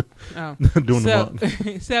about doing it. Oh. Doing the monk.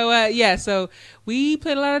 So we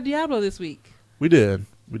played a lot of Diablo this week. We did.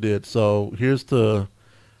 So here's to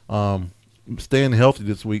staying healthy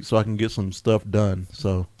this week so I can get some stuff done.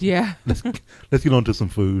 So yeah. let's get on to some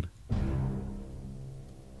food.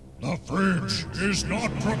 The fridge is not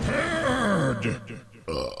prepared.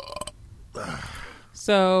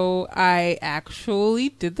 So I actually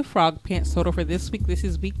did the Frogpants total for this week. This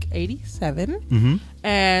is week 87.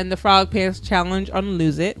 And the Frogpants challenge on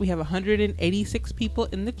Lose It. We have 186 people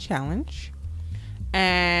in the challenge.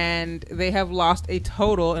 And they have lost a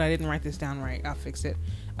total, and I didn't write this down right. I'll fix it.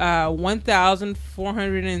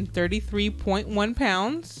 1,433.1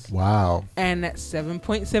 pounds. Wow. And that's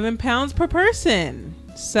 7.7 pounds per person.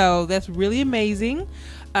 So that's really amazing.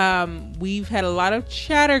 We've had a lot of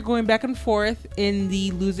chatter going back and forth in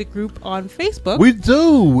the Lose It group on Facebook. We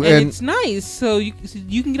do. And it's nice. So you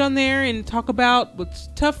can get on there and talk about what's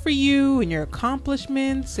tough for you and your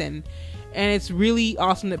accomplishments. And it's really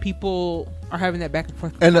awesome that people are having that back and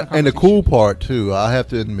forth. And the cool part, too, I have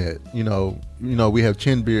to admit, we have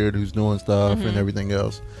Chinbeard who's doing stuff and everything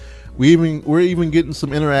else. We're even getting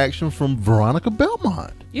some interaction from Veronica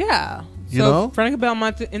Belmont. Yeah. So Veronica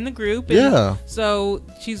Belmont's in the group. And so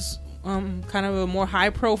she's kind of a more high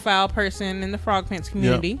profile person in the Frogpants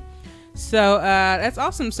community. Yep. So that's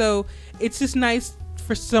awesome. So it's just nice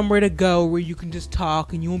for somewhere to go where you can just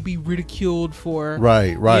talk and you won't be ridiculed for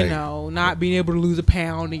right not being able to lose a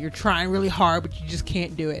pound and you're trying really hard but you just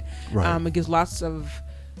can't do it. It gives lots of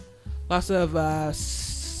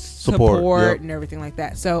support and everything like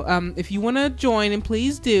that. So if you want to join, and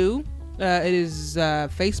please do, It is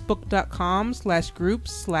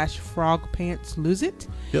facebook.com/groups/frogpantslose-it.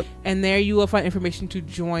 Yep. And there you will find information to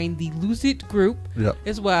join the Lose It group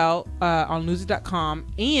as well on loseit.com,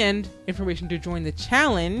 and information to join the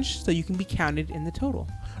challenge so you can be counted in the total.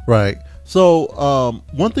 Right. So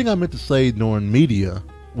one thing I meant to say during media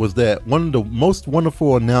was that one of the most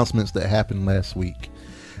wonderful announcements that happened last week,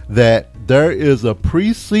 that there is a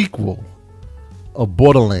pre-sequel of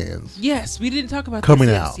Borderlands. Yes, we didn't talk about coming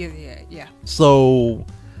this. out. Yeah. So,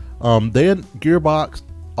 then Gearbox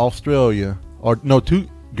Australia,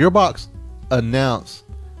 Gearbox announced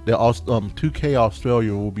that 2K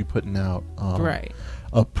Australia will be putting out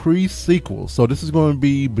a pre-sequel. So this is going to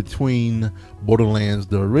be between Borderlands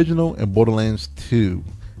the original and Borderlands 2.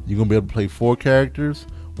 You're going to be able to play 4 characters.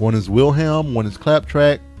 One is Wilhelm, one is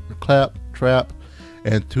Claptrap,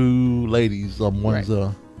 and 2 ladies. One's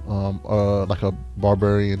like a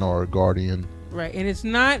barbarian or a guardian. Right, and it's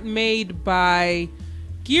not made by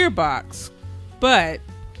Gearbox, but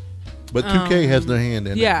 2K has their hand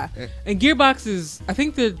in it. Yeah, and Gearbox is, I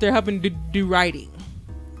think they're helping to do writing.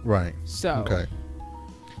 Right. So okay.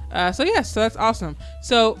 So that's awesome.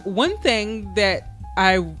 So one thing that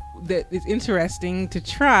is interesting to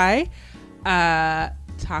try,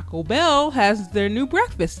 Taco Bell has their new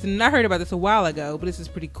breakfast, and I heard about this a while ago, but this is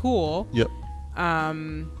pretty cool. Yep.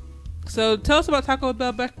 So tell us about Taco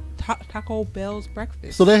Bell's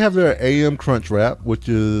breakfast. So they have their AM Crunch Wrap, which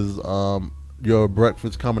is your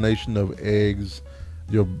breakfast combination of eggs,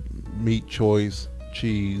 your meat choice,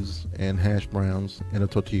 cheese, and hash browns in a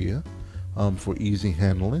tortilla for easy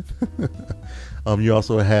handling. You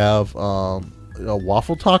also have a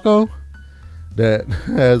waffle taco that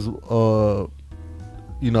has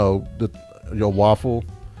your waffle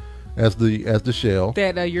as the shell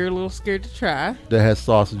that you're a little scared to try. That has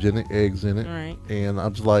sausage in it, eggs in it. All right. And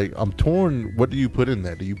I'm just like, I'm torn. What do you put in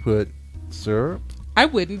that? Do you put syrup? I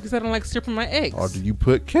wouldn't, because I don't like syrup in my eggs. Or do you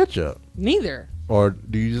put ketchup? Neither. Or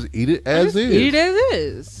do you just eat it as is? Eat it as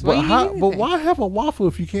is. But why have a waffle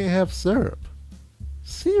if you can't have syrup?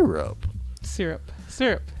 Syrup.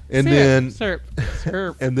 And then syrup.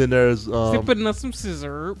 And then there's they're putting on some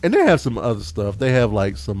scissor. And they have some other stuff. They have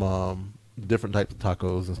like some different types of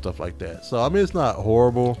tacos and stuff like that. So I mean, it's not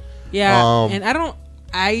horrible. Yeah. And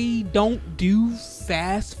I don't do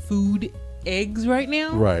fast food eggs right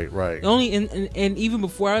now. Right. Only and even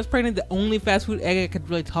before I was pregnant, the only fast food egg I could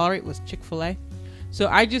really tolerate was Chick-fil-A. So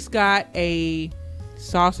I just got a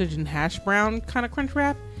sausage and hash brown kind of crunch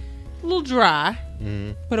wrap. A little dry,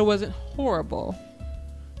 but it wasn't horrible.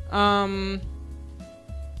 I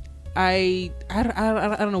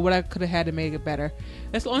don't know what I could have had to make it better.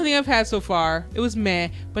 That's the only thing I've had so far. It was meh,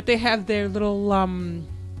 but they have their little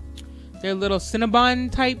Cinnabon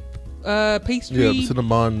type pastry. Yeah, the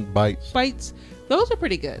Cinnabon bites. Those are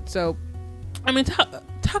pretty good. So, I mean,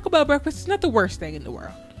 Taco Bell breakfast is not the worst thing in the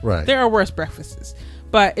world. Right. There are worse breakfasts,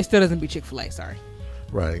 but it still doesn't beat Chick-fil-A. Sorry.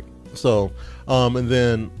 Right. So, and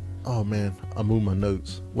then, oh man, I moved my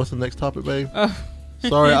notes. What's the next topic, babe?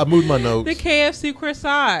 Sorry, I moved my notes. The KFC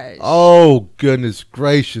Corsage. Oh, goodness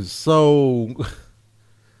gracious. So,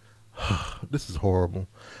 this is horrible.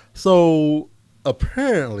 So,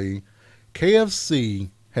 apparently, KFC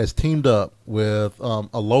has teamed up with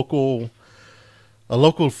a local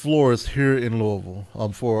florist here in Louisville.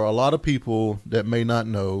 For a lot of people that may not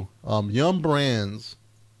know, Yum Brands,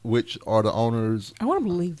 which are the owners. I want to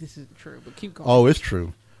believe this isn't true, but keep going. Oh, it's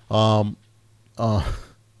true. Yum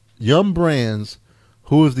Brands,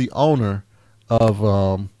 who is the owner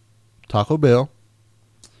of Taco Bell,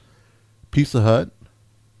 Pizza Hut,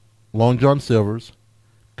 Long John Silver's,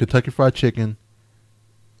 Kentucky Fried Chicken.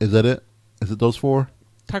 Is that it? Is it those 4?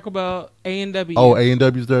 Taco Bell, A&W. Oh,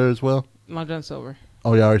 A&W's there as well? Long John Silver.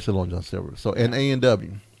 Oh, yeah, I already said Long John Silver. So, and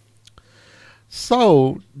A&W.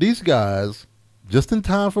 So, these guys, just in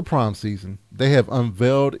time for prom season, they have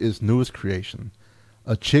unveiled its newest creation,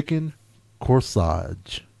 a chicken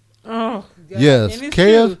corsage. Oh, God. Yes,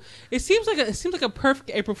 KFC. It seems like a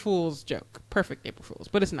perfect April Fool's joke. Perfect April Fool's,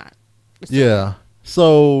 but it's not. Yeah.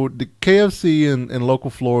 So the KFC and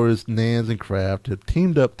local florists Nans and Kraft have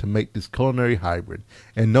teamed up to make this culinary hybrid.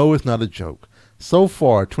 And no, it's not a joke. So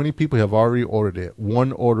far, 20 people have already ordered it.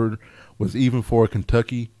 One order was even for a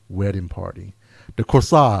Kentucky wedding party. The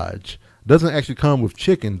corsage doesn't actually come with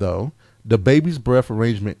chicken, though. The baby's breath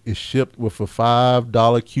arrangement is shipped with a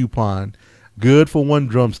 $5 coupon, good for 1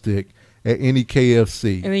 drumstick at any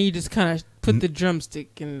KFC. And then you just kind of put the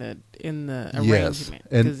drumstick in the arrangement.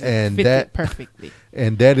 And it fits it perfectly.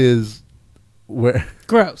 And that is where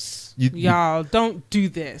gross. Y'all don't do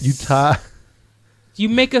this. You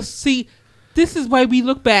make us see. This is why we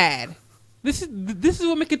look bad. This is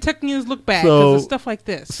what make Kentuckians look bad because of stuff like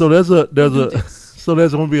this. So there's going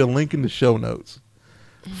to be a link in the show notes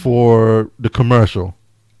for the commercial.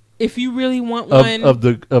 If you really want one of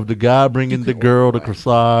the guy bringing the girl the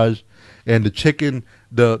corsage, and the chicken,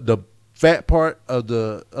 the fat part of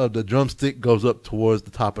the drumstick goes up towards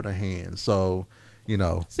the top of the hand. So, you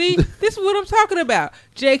know. See, this is what I'm talking about.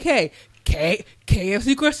 JK.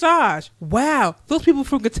 KFC Corsage. Wow, those people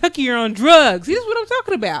from Kentucky are on drugs. This is what I'm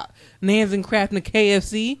talking about. Nans and Kraft and the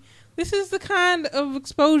KFC. This is the kind of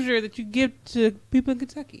exposure that you give to people in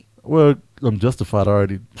Kentucky. Well, I'm Justified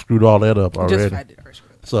already screwed all that up already. Justified did already screw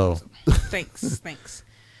that so. Up. Thanks.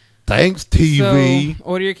 Thanks, TV. So,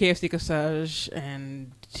 order your KFC Corsage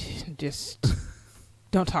and just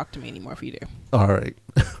don't talk to me anymore if you do. All right.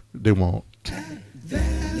 They won't.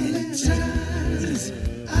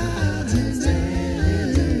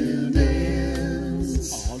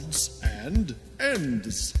 Odds and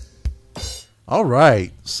ends. All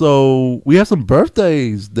right. So we have some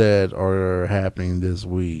birthdays that are happening this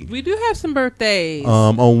week. We do have some birthdays.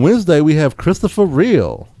 On Wednesday we have Christopher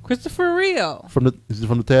Real. Christopher Real. Is he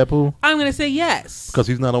from the Tadpool? I'm gonna say yes. Because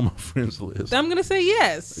he's not on my friends list. I'm gonna say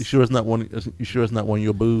yes. You sure it's not one? You sure it's not one of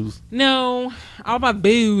your boos? No, all my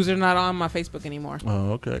boos are not on my Facebook anymore.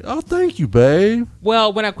 Oh, okay. Oh, thank you, babe.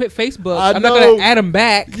 Well, when I quit Facebook, I'm not gonna add them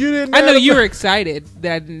back. You didn't. I know you were excited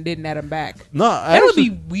that I didn't add them back. No, that would be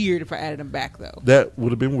weird if I added them back, though. That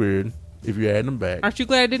would have been weird if you added them back. Aren't you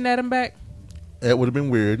glad I didn't add them back? That would have been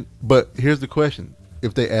weird. But here's the question: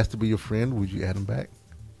 if they asked to be your friend, would you add them back?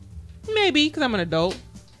 Maybe, because I'm an adult.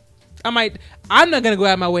 I'm not gonna go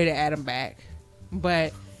out of my way to add them back,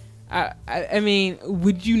 but I mean,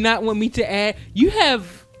 would you not want me to add? You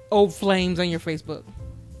have old flames on your Facebook,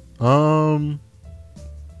 or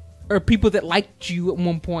people that liked you at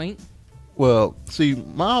one point. Well, see,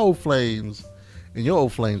 my old flames and your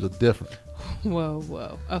old flames are different.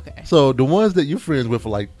 Whoa, okay. So the ones that you're friends with are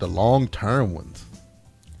like the long term ones.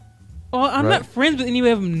 Well, I'm not friends with any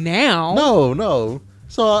of them now. No.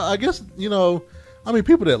 So I guess, I mean,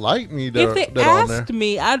 people that like me, if they asked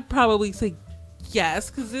me, I'd probably say yes,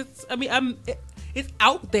 because it's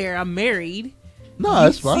out there. I'm married. No,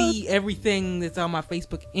 that's fine. You see everything that's on my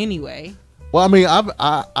Facebook anyway. Well, I mean,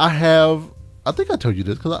 I think I told you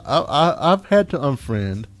this because I've had to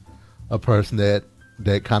unfriend a person that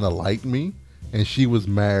kind of liked me, and she was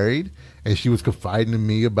married, and she was confiding in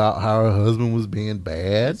me about how her husband was being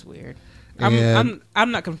bad. That's weird. I'm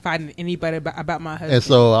not confiding in anybody about my husband. And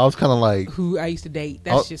so I was kind of like, who I used to date.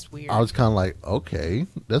 That's just weird. I was kind of like, okay,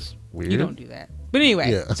 that's weird. You don't do that. But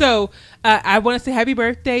anyway, so I want to say happy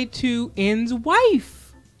birthday to N's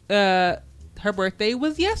wife. Her birthday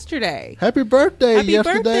was yesterday. Happy birthday Happy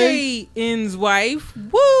yesterday. Birthday, N's wife. Woo!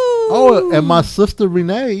 Oh, and my sister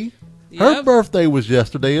Renee, her birthday was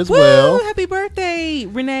yesterday as well. Happy birthday,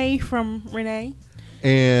 Renee from Renee.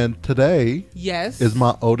 And today is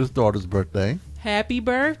my oldest daughter's birthday. Happy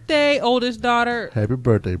birthday, oldest daughter. Happy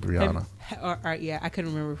birthday, Brianna. All right, I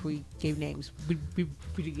couldn't remember if we gave names. We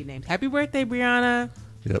did get names. Happy birthday, Brianna.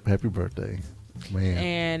 Yep, happy birthday. Man.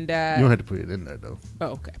 And you don't have to put it in there, though.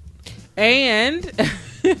 Oh, okay. And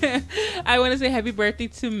I want to say happy birthday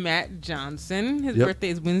to Matt Johnson. His birthday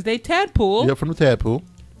is Wednesday. Tadpool. Yep, from the Tadpool.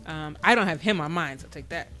 I don't have him on mine, so take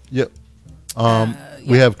that. Yep.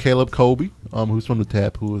 We have Caleb Colby, who's from the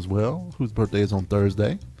Tadpool as well, whose birthday is on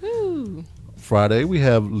Thursday. Ooh. Friday, we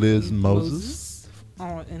have Liz Moses.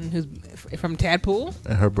 And who's from Tadpool.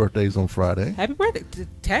 And her birthday is on Friday. Happy birthday to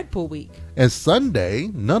Tadpool week. And Sunday,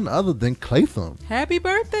 none other than Clatham. Happy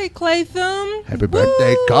birthday, Clatham. Happy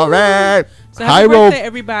birthday, Corey. So happy birthday,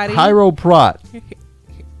 everybody. Hero Prot.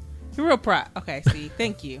 Hero Prot. Okay, see,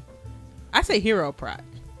 thank you. I say Hero Prot.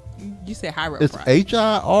 You say Hiro. It's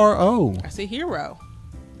Hiro. I say hero.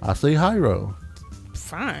 I say Hiro.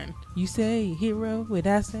 Fine. You say hero. What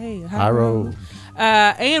I say Hiro.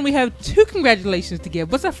 And we have 2 congratulations to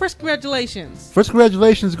give. What's our first congratulations? First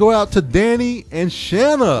congratulations go out to Danny and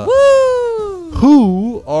Shanna. Woo!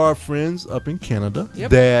 Who are friends up in Canada.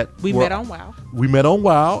 Yep. That we met on WoW. We met on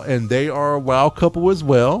WoW, and they are a WoW couple as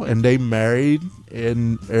well, and they married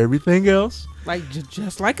and everything else. Like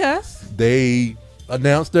just like us. They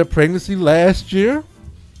announced their pregnancy last year.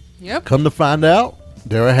 Yep. Come to find out,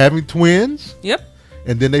 they were having twins. Yep.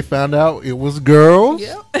 And then they found out it was girls.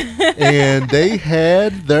 Yep. And they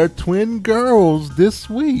had their twin girls this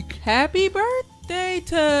week. Happy birthday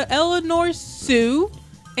to Eleanor Sue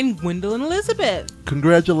and Gwendolyn Elizabeth.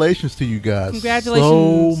 Congratulations to you guys.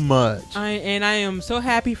 Congratulations so much. I am so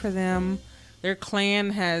happy for them. Their clan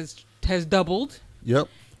has doubled. Yep.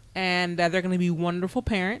 and they're going to be wonderful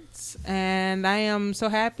parents. And I am so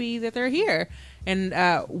happy that they're here. And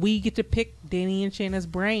we get to pick Danny and Shayna's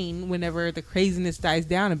brain whenever the craziness dies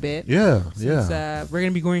down a bit. Yeah, since, we're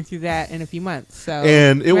going to be going through that in a few months. So,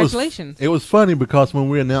 and congratulations. It was funny because when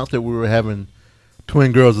we announced that we were having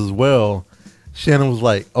twin girls as well, Shannon was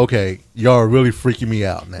like, okay, y'all are really freaking me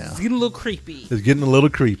out now. It's getting a little creepy. It's getting a little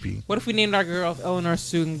creepy. What if we named our girls Eleanor,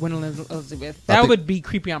 Sue, and Gwendolyn Elizabeth? That would be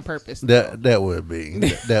creepy on purpose. That would be.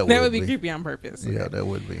 That would be creepy on purpose. Yeah, that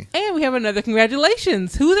would be. And we have another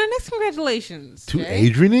congratulations. Who's our next congratulations? To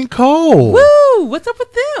Adrian and Cole. Woo! What's up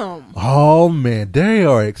with them? Oh, man. They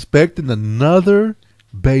are expecting another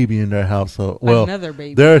baby in their household. Well, another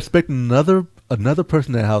baby. They're expecting another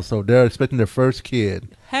person in their household. They're expecting their first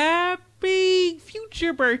kid. Happy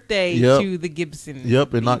future birthday to the Gibson.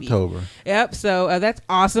 Yep, in baby. October. Yep, so that's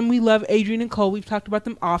awesome. We love Adrian and Cole. We've talked about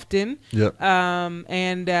them often. Yep.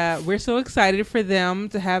 And we're so excited for them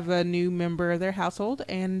to have a new member of their household.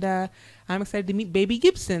 And I'm excited to meet baby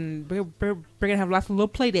Gibson. We're going to have lots of little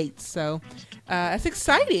play dates. So that's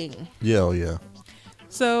exciting. Yeah.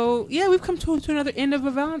 So, we've come to another end of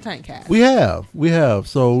a ValentineCast. We have.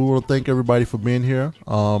 So we want to thank everybody for being here.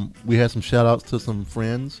 We had some shout-outs to some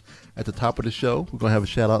friends at the top of the show. We're going to have a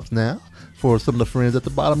shout-outs now for some of the friends at the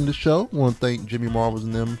bottom of the show. We want to thank Jimmy Marbles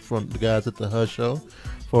and them from the guys at the Hush Show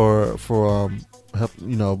for help,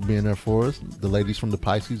 being there for us. The ladies from the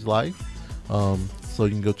Pisces Life. So you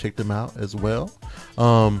can go check them out as well.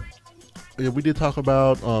 We did talk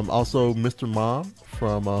about also Mr. Mom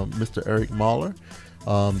from Mr. Eric Mahler.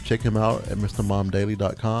 Check him out at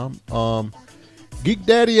MrMomDaily.com. Geek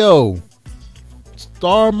Daddy-O,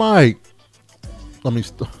 Star Mike.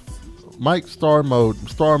 Mike Star Mode.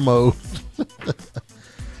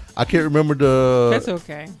 I can't remember the... That's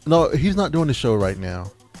okay. No, he's not doing the show right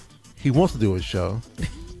now. He wants to do his show.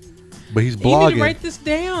 But he's blogging. You need to write this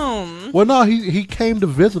down. Well, no, he came to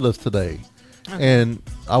visit us today. Okay. And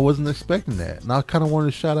I wasn't expecting that. And I kind of wanted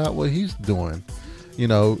to shout out what he's doing.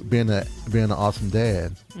 Being an awesome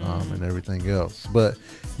dad and everything else. But,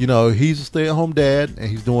 he's a stay-at-home dad, and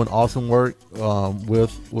he's doing awesome work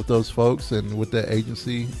with those folks and with that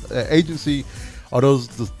agency. Agency are those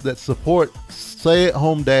that support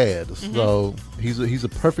stay-at-home dads. Mm-hmm. So he's a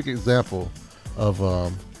perfect example of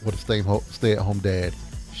what a stay-at-home dad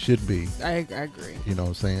should be. I agree. You know what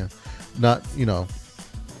I'm saying? Not,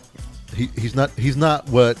 he's not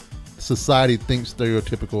what society thinks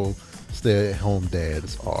stereotypical stay-at-home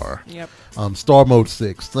dads are. Yep. Star Mode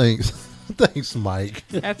 6. Thanks, Mike.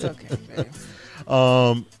 That's okay, babe.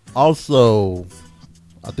 Also,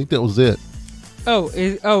 I think that was it.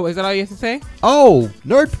 Is that all you have to say? Oh,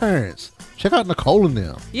 Nerd Parents. Check out Nicole and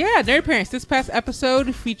them. Yeah, Nerd Parents. This past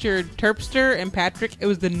episode featured Terpster and Patrick. It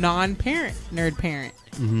was the non-parent Nerd Parent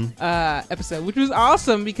episode, which was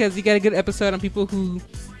awesome because you got a good episode on people who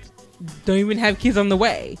don't even have kids on the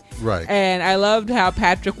way. Right. And I loved how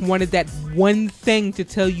Patrick wanted that one thing to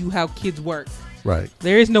tell you how kids work. Right.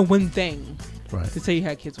 There is no one thing right. to tell you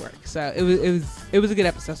how kids work. So it was a good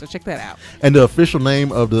episode. So check that out. And the official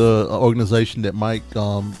name of the organization that Mike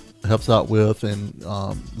helps out with and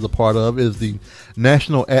is a part of is the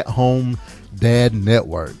National At-Home Dad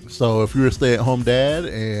Network. So if you're a stay-at-home dad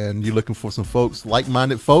and you're looking for some folks,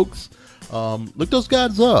 like-minded folks, look those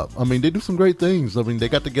guys up. I mean, they do some great things. I mean, they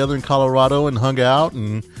got together in Colorado and hung out,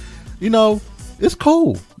 and it's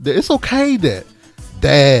cool. It's okay that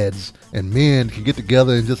dads and men can get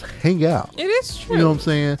together and just hang out. It is true. You know what I'm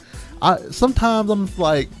saying? Sometimes I'm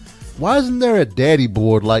like, why isn't there a daddy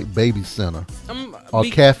board like Baby Center or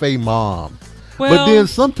Cafe Mom? Well, but then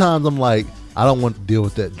sometimes I'm like, I don't want to deal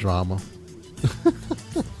with that drama.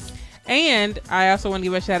 And I also want to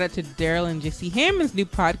give a shout out to Daryl and Jesse Hammond's new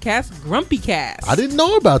podcast, Grumpy Cast. I didn't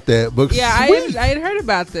know about that, but yeah, I had heard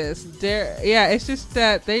about this. It's just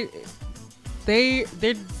that they're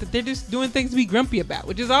just doing things to be grumpy about,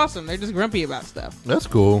 which is awesome. They're just grumpy about stuff. That's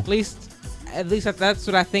cool. At least that's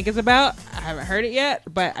what I think it's about. I haven't heard it yet,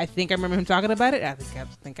 but I think I remember him talking about it. I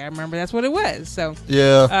think I remember that's what it was. So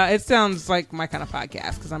yeah, it sounds like my kind of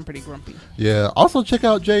podcast because I'm pretty grumpy. Yeah. Also check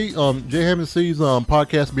out Jay Hammond C's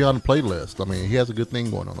podcast Beyond the Playlist. I mean, he has a good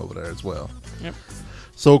thing going on over there as well. Yep.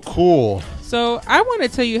 So cool. So I want to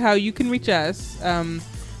tell you how you can reach us.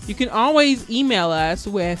 You can always email us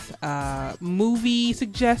with movie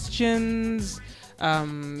suggestions.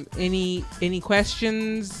 Any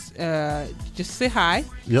questions, just say hi.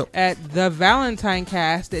 Yep. At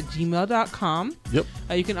thevalentinecast@gmail.com. Yep.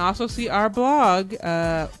 You can also see our blog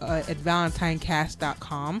at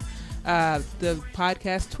valentinecast.com. The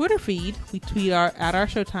podcast Twitter feed, we tweet at our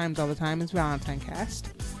show times all the time, is ValentineCast.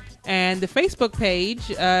 And the Facebook page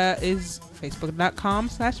is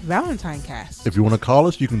facebook.com/ValentineCast. If you want to call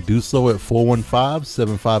us, you can do so at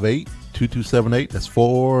 415-758-2278. That's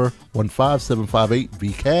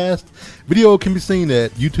 415-758-VCast. Video can be seen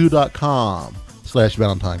at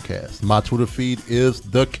youtube.com/ValentineCast. My Twitter feed is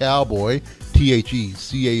The Cowboy,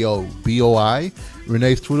 TheCaoboi.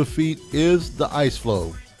 Renee's Twitter feed is The Ice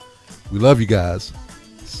Flow. We love you guys.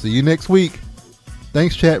 See you next week.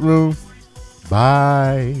 Thanks, chat room.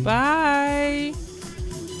 Bye. Bye.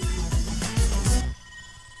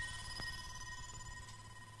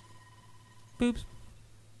 Boops.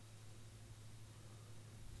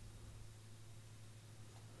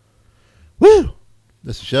 Woo!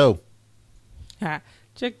 That's the show.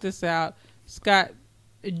 Check this out. Scott,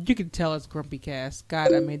 you can tell it's Grumpy Cast.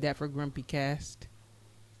 Scott, I made that for Grumpy Cast.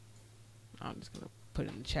 I'm just going to put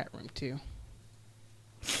it in the chat room, too.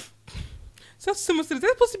 So someone said, is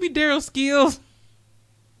that supposed to be Daryl Skills?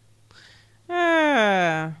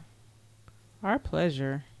 Our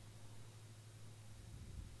pleasure.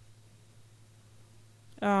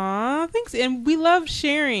 Aw, thanks. And we love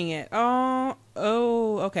sharing it. Oh,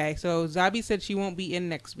 okay. So Zabi said she won't be in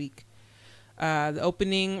next week. The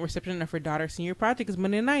opening reception of her daughter's senior project is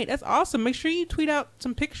Monday night. That's awesome. Make sure you tweet out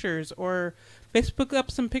some pictures or Facebook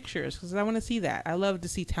up some pictures because I want to see that. I love to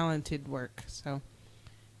see talented work. So,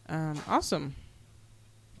 awesome.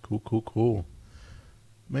 Cool.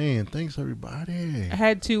 Man, thanks everybody. I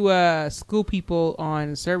had to school people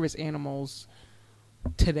on service animals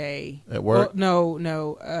today. At work? Well,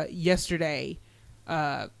 no. Yesterday,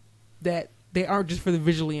 that they aren't just for the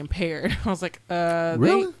visually impaired. I was like,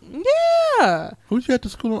 really? Yeah. Who'd you have to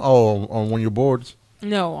school on? Oh, on one of your boards?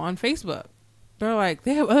 No, on Facebook. They're like,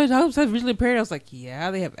 they have other dogs that are visually impaired. I was like, yeah,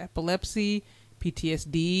 they have epilepsy,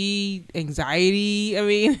 PTSD, anxiety. I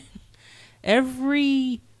mean,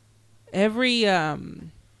 every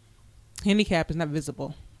handicap is not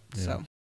visible. Yeah. So